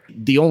care.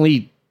 The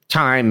only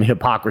time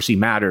hypocrisy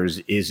matters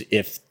is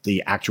if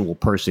the actual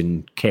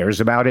person cares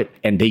about it,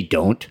 and they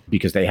don't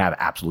because they have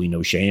absolutely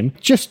no shame.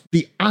 Just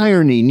the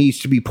irony needs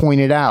to be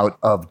pointed out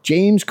of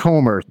James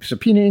Comer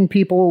subpoenaing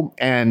people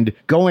and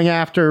going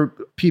after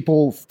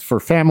people for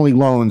family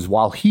loans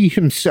while he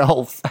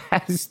himself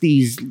has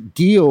these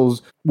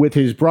deals with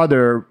his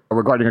brother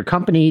regarding a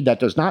company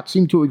that does not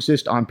seem to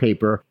exist on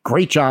paper.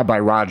 Great job by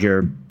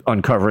Roger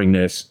uncovering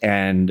this.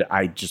 And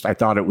I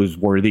thought it was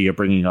worthy of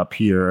bringing up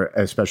here,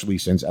 especially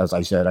since, as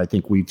I said, I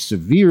think we've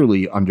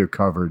severely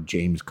undercovered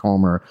James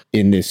Comer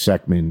in this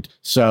segment.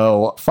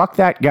 So fuck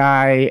that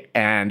guy.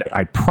 And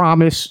I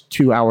promise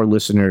to our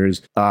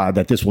listeners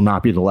that this will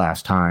not be the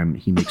last time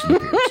he makes an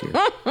appearance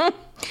here.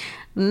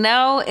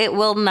 No, it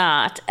will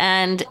not.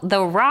 And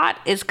the rot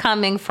is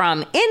coming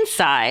from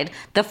inside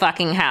the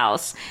fucking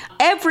house.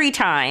 Every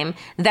time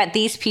that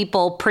these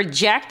people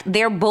project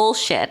their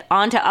bullshit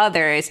onto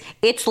others,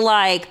 it's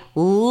like,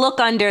 look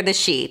under the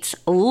sheets,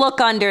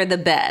 look under the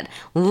bed,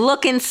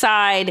 look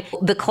inside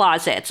the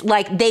closets.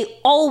 Like, they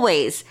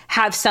always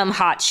have some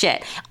hot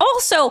shit.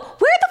 Also,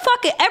 where the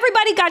fuck,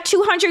 everybody got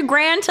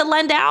 $200,000 to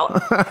lend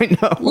out? I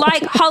know.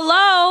 Like,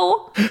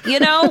 hello,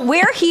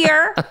 we're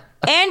here.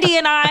 Andy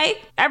and I,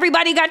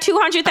 everybody got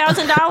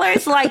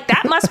 $200,000. Like,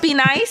 that must be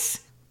nice.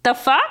 The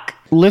fuck?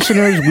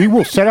 Listeners, we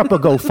will set up a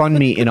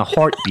GoFundMe in a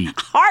heartbeat.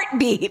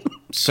 Heartbeat.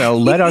 So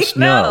let us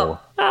know.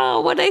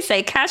 Oh, what did they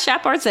say? Cash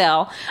App or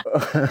Zelle.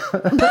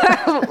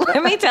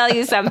 Let me tell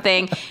you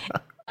something.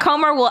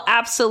 Comer will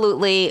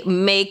absolutely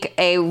make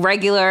a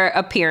regular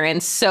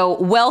appearance. So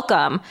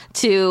welcome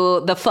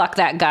to the Fuck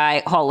That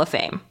Guy Hall of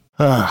Fame.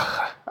 All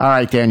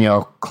right,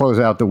 Danielle, close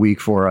out the week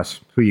for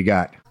us. Who you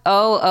got?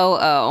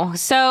 Oh.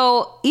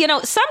 So,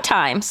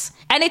 sometimes,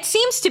 and it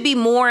seems to be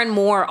more and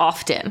more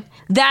often,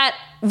 that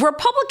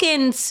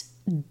Republicans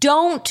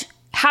don't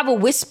have a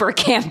whisper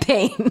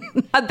campaign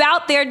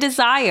about their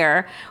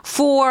desire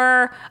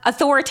for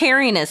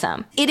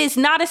authoritarianism. It is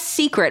not a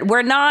secret.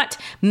 We're not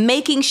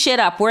making shit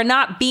up. We're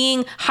not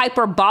being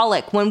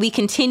hyperbolic when we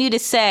continue to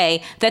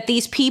say that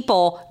these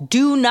people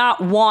do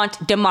not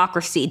want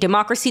democracy.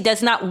 Democracy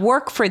does not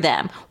work for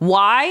them.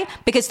 Why?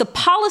 Because the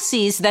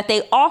policies that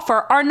they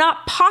offer are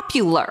not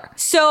popular.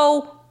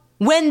 So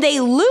when they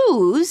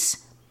lose,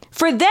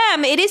 For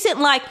them, it isn't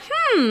like,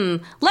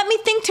 let me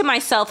think to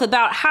myself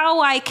about how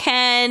I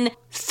can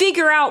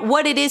figure out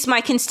what it is my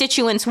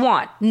constituents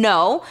want.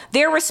 No,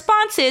 their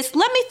response is,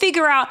 let me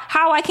figure out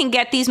how I can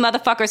get these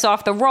motherfuckers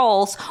off the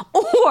rolls,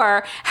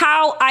 or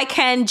how I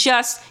can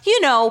just,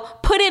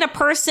 put in a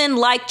person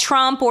like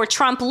Trump or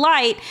Trump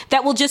light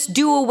that will just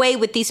do away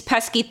with these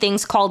pesky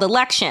things called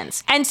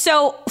elections. And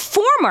so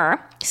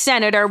former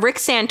Senator Rick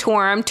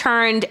Santorum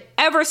turned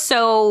ever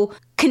so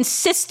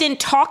consistent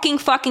talking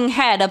fucking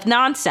head of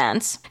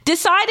nonsense,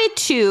 decided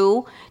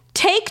to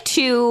take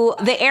to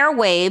the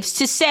airwaves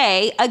to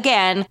say,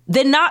 again,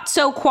 the not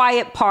so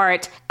quiet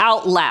part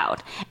out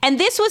loud. And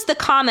this was the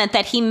comment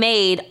that he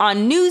made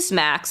on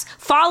Newsmax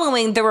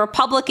following the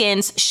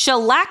Republicans'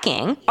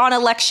 shellacking on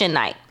election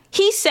night.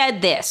 He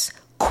said this,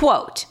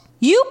 quote,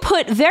 "You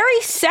put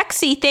very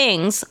sexy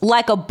things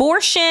like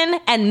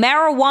abortion and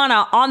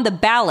marijuana on the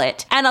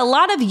ballot, and a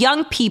lot of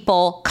young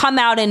people come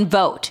out and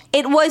vote.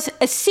 It was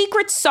a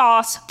secret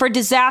sauce for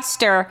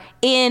disaster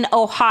in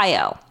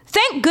Ohio.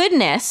 Thank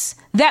goodness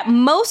that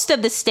most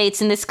of the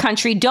states in this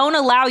country don't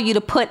allow you to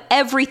put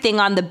everything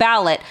on the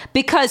ballot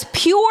because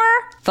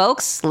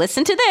folks,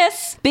 listen to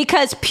this,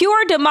 because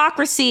pure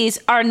democracies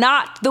are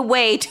not the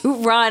way to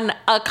run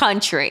a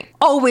country."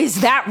 Oh,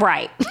 is that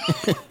right?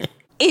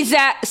 Is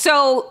that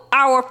so?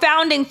 Our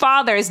founding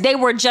fathers, they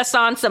were just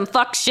on some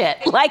fuck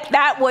shit. Like,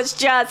 that was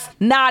just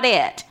not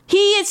it.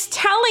 He is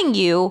telling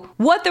you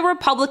what the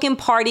Republican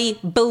Party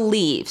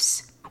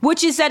believes,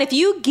 which is that if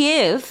you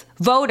give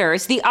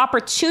voters the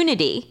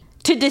opportunity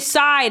to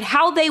decide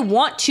how they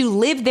want to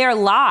live their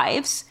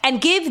lives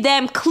and give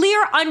them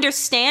clear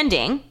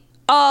understanding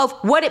of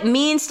what it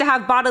means to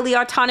have bodily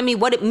autonomy,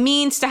 what it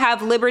means to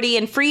have liberty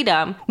and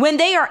freedom, when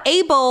they are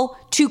able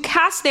to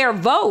cast their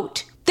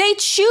vote, they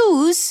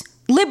choose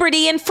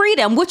liberty and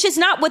freedom, which is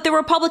not what the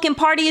Republican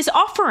Party is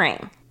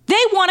offering.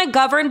 They want to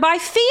govern by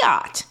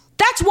fiat.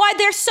 That's why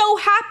they're so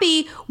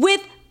happy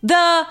with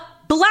the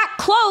black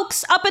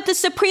cloaks up at the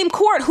Supreme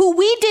Court, who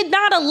we did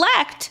not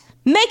elect,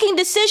 making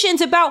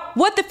decisions about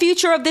what the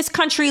future of this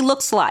country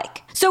looks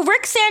like. So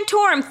Rick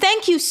Santorum,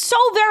 thank you so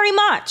very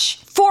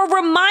much for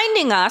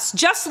reminding us,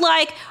 just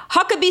like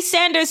Huckabee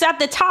Sanders at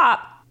the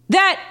top,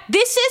 that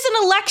this is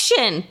an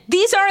election.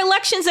 These are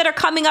elections that are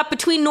coming up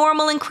between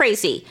normal and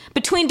crazy,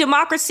 between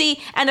democracy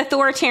and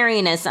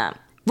authoritarianism.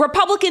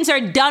 Republicans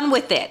are done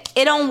with it.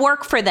 It don't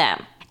work for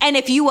them. And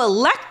if you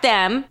elect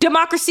them,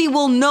 democracy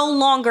will no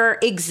longer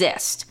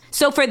exist.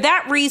 So for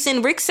that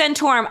reason, Rick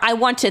Santorum, I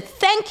want to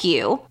thank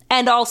you,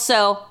 and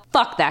also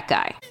fuck that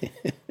guy.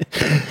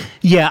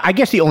 Yeah, I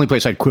guess the only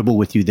place I'd quibble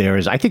with you there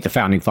is I think the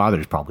founding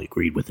fathers probably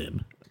agreed with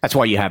him. That's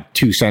why you have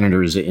 2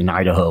 senators in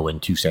Idaho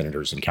and 2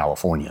 senators in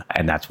California.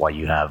 And that's why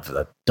you have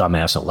the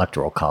dumbass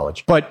electoral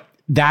college. But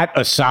that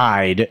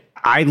aside,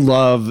 I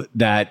love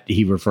that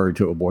he referred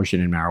to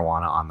abortion and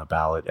marijuana on the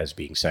ballot as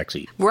being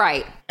sexy.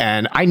 Right.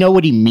 And I know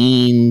what he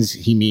means.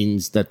 He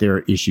means that there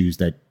are issues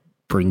that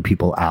bring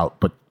people out,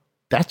 but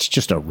that's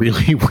just a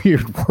really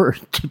weird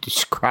word to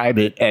describe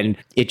it. And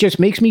it just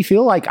makes me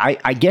feel like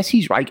I guess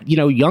he's right.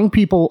 Young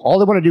people, all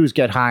they want to do is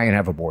get high and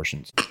have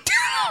abortions.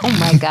 Oh,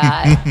 my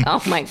God.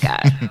 Oh, my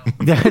God.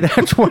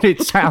 That's what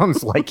it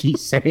sounds like he's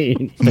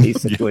saying,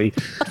 basically.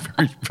 Yeah,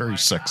 very, very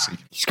sexy.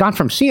 He's gone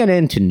from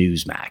CNN to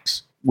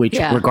Newsmax, which,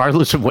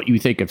 regardless of what you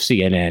think of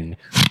CNN,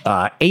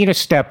 ain't a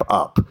step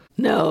up.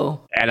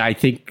 No. And I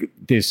think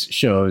this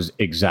shows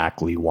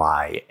exactly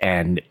why.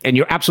 And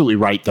you're absolutely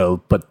right, though,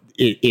 but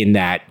in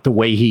that the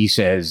way he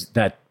says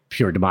that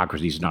pure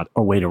democracy is not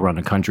a way to run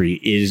a country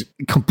is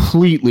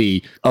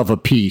completely of a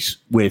piece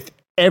with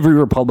every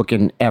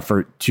Republican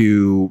effort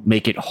to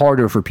make it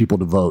harder for people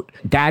to vote.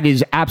 That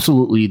is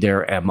absolutely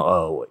their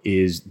MO,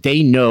 is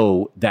they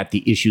know that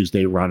the issues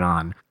they run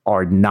on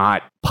are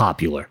not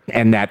popular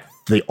and that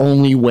the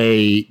only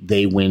way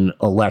they win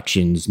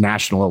elections,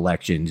 national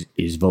elections,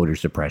 is voter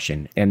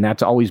suppression. And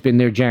that's always been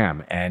their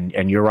jam. And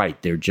you're right.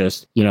 They're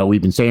just,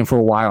 we've been saying for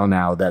a while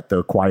now that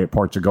the quiet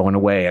parts are going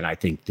away. And I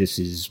think this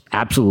is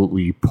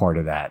absolutely part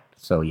of that.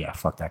 So yeah,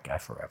 fuck that guy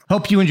forever.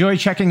 Hope you enjoy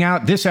checking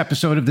out this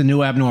episode of The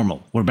New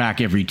Abnormal. We're back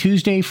every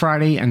Tuesday,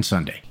 Friday, and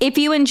Sunday. If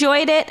you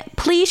enjoyed it,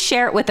 please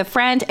share it with a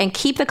friend and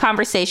keep the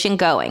conversation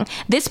going.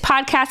 This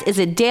podcast is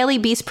a Daily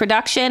Beast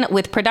production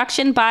with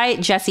production by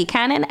Jesse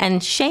Cannon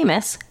and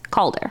Seamus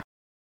Calder.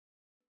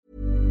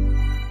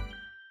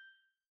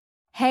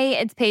 Hey,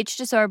 it's Paige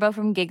DeSorbo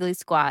from Giggly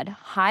Squad.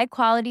 High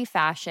quality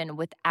fashion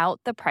without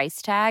the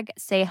price tag.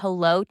 Say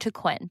hello to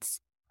Quince.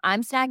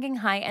 I'm snagging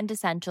high-end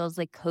essentials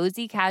like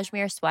cozy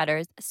cashmere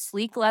sweaters,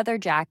 sleek leather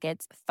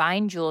jackets,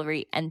 fine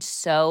jewelry, and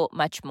so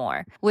much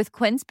more. With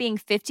Quince being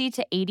 50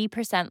 to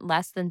 80%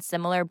 less than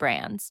similar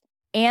brands.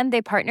 And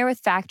they partner with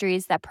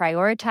factories that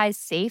prioritize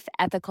safe,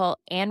 ethical,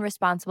 and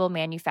responsible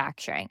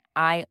manufacturing.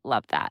 I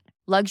love that.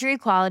 Luxury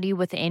quality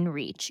within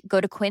reach. Go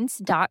to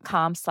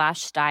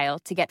quince.com/style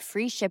to get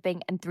free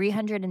shipping and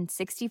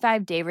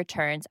 365-day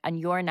returns on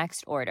your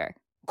next order.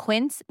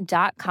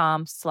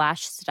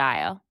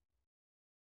 Quince.com/style.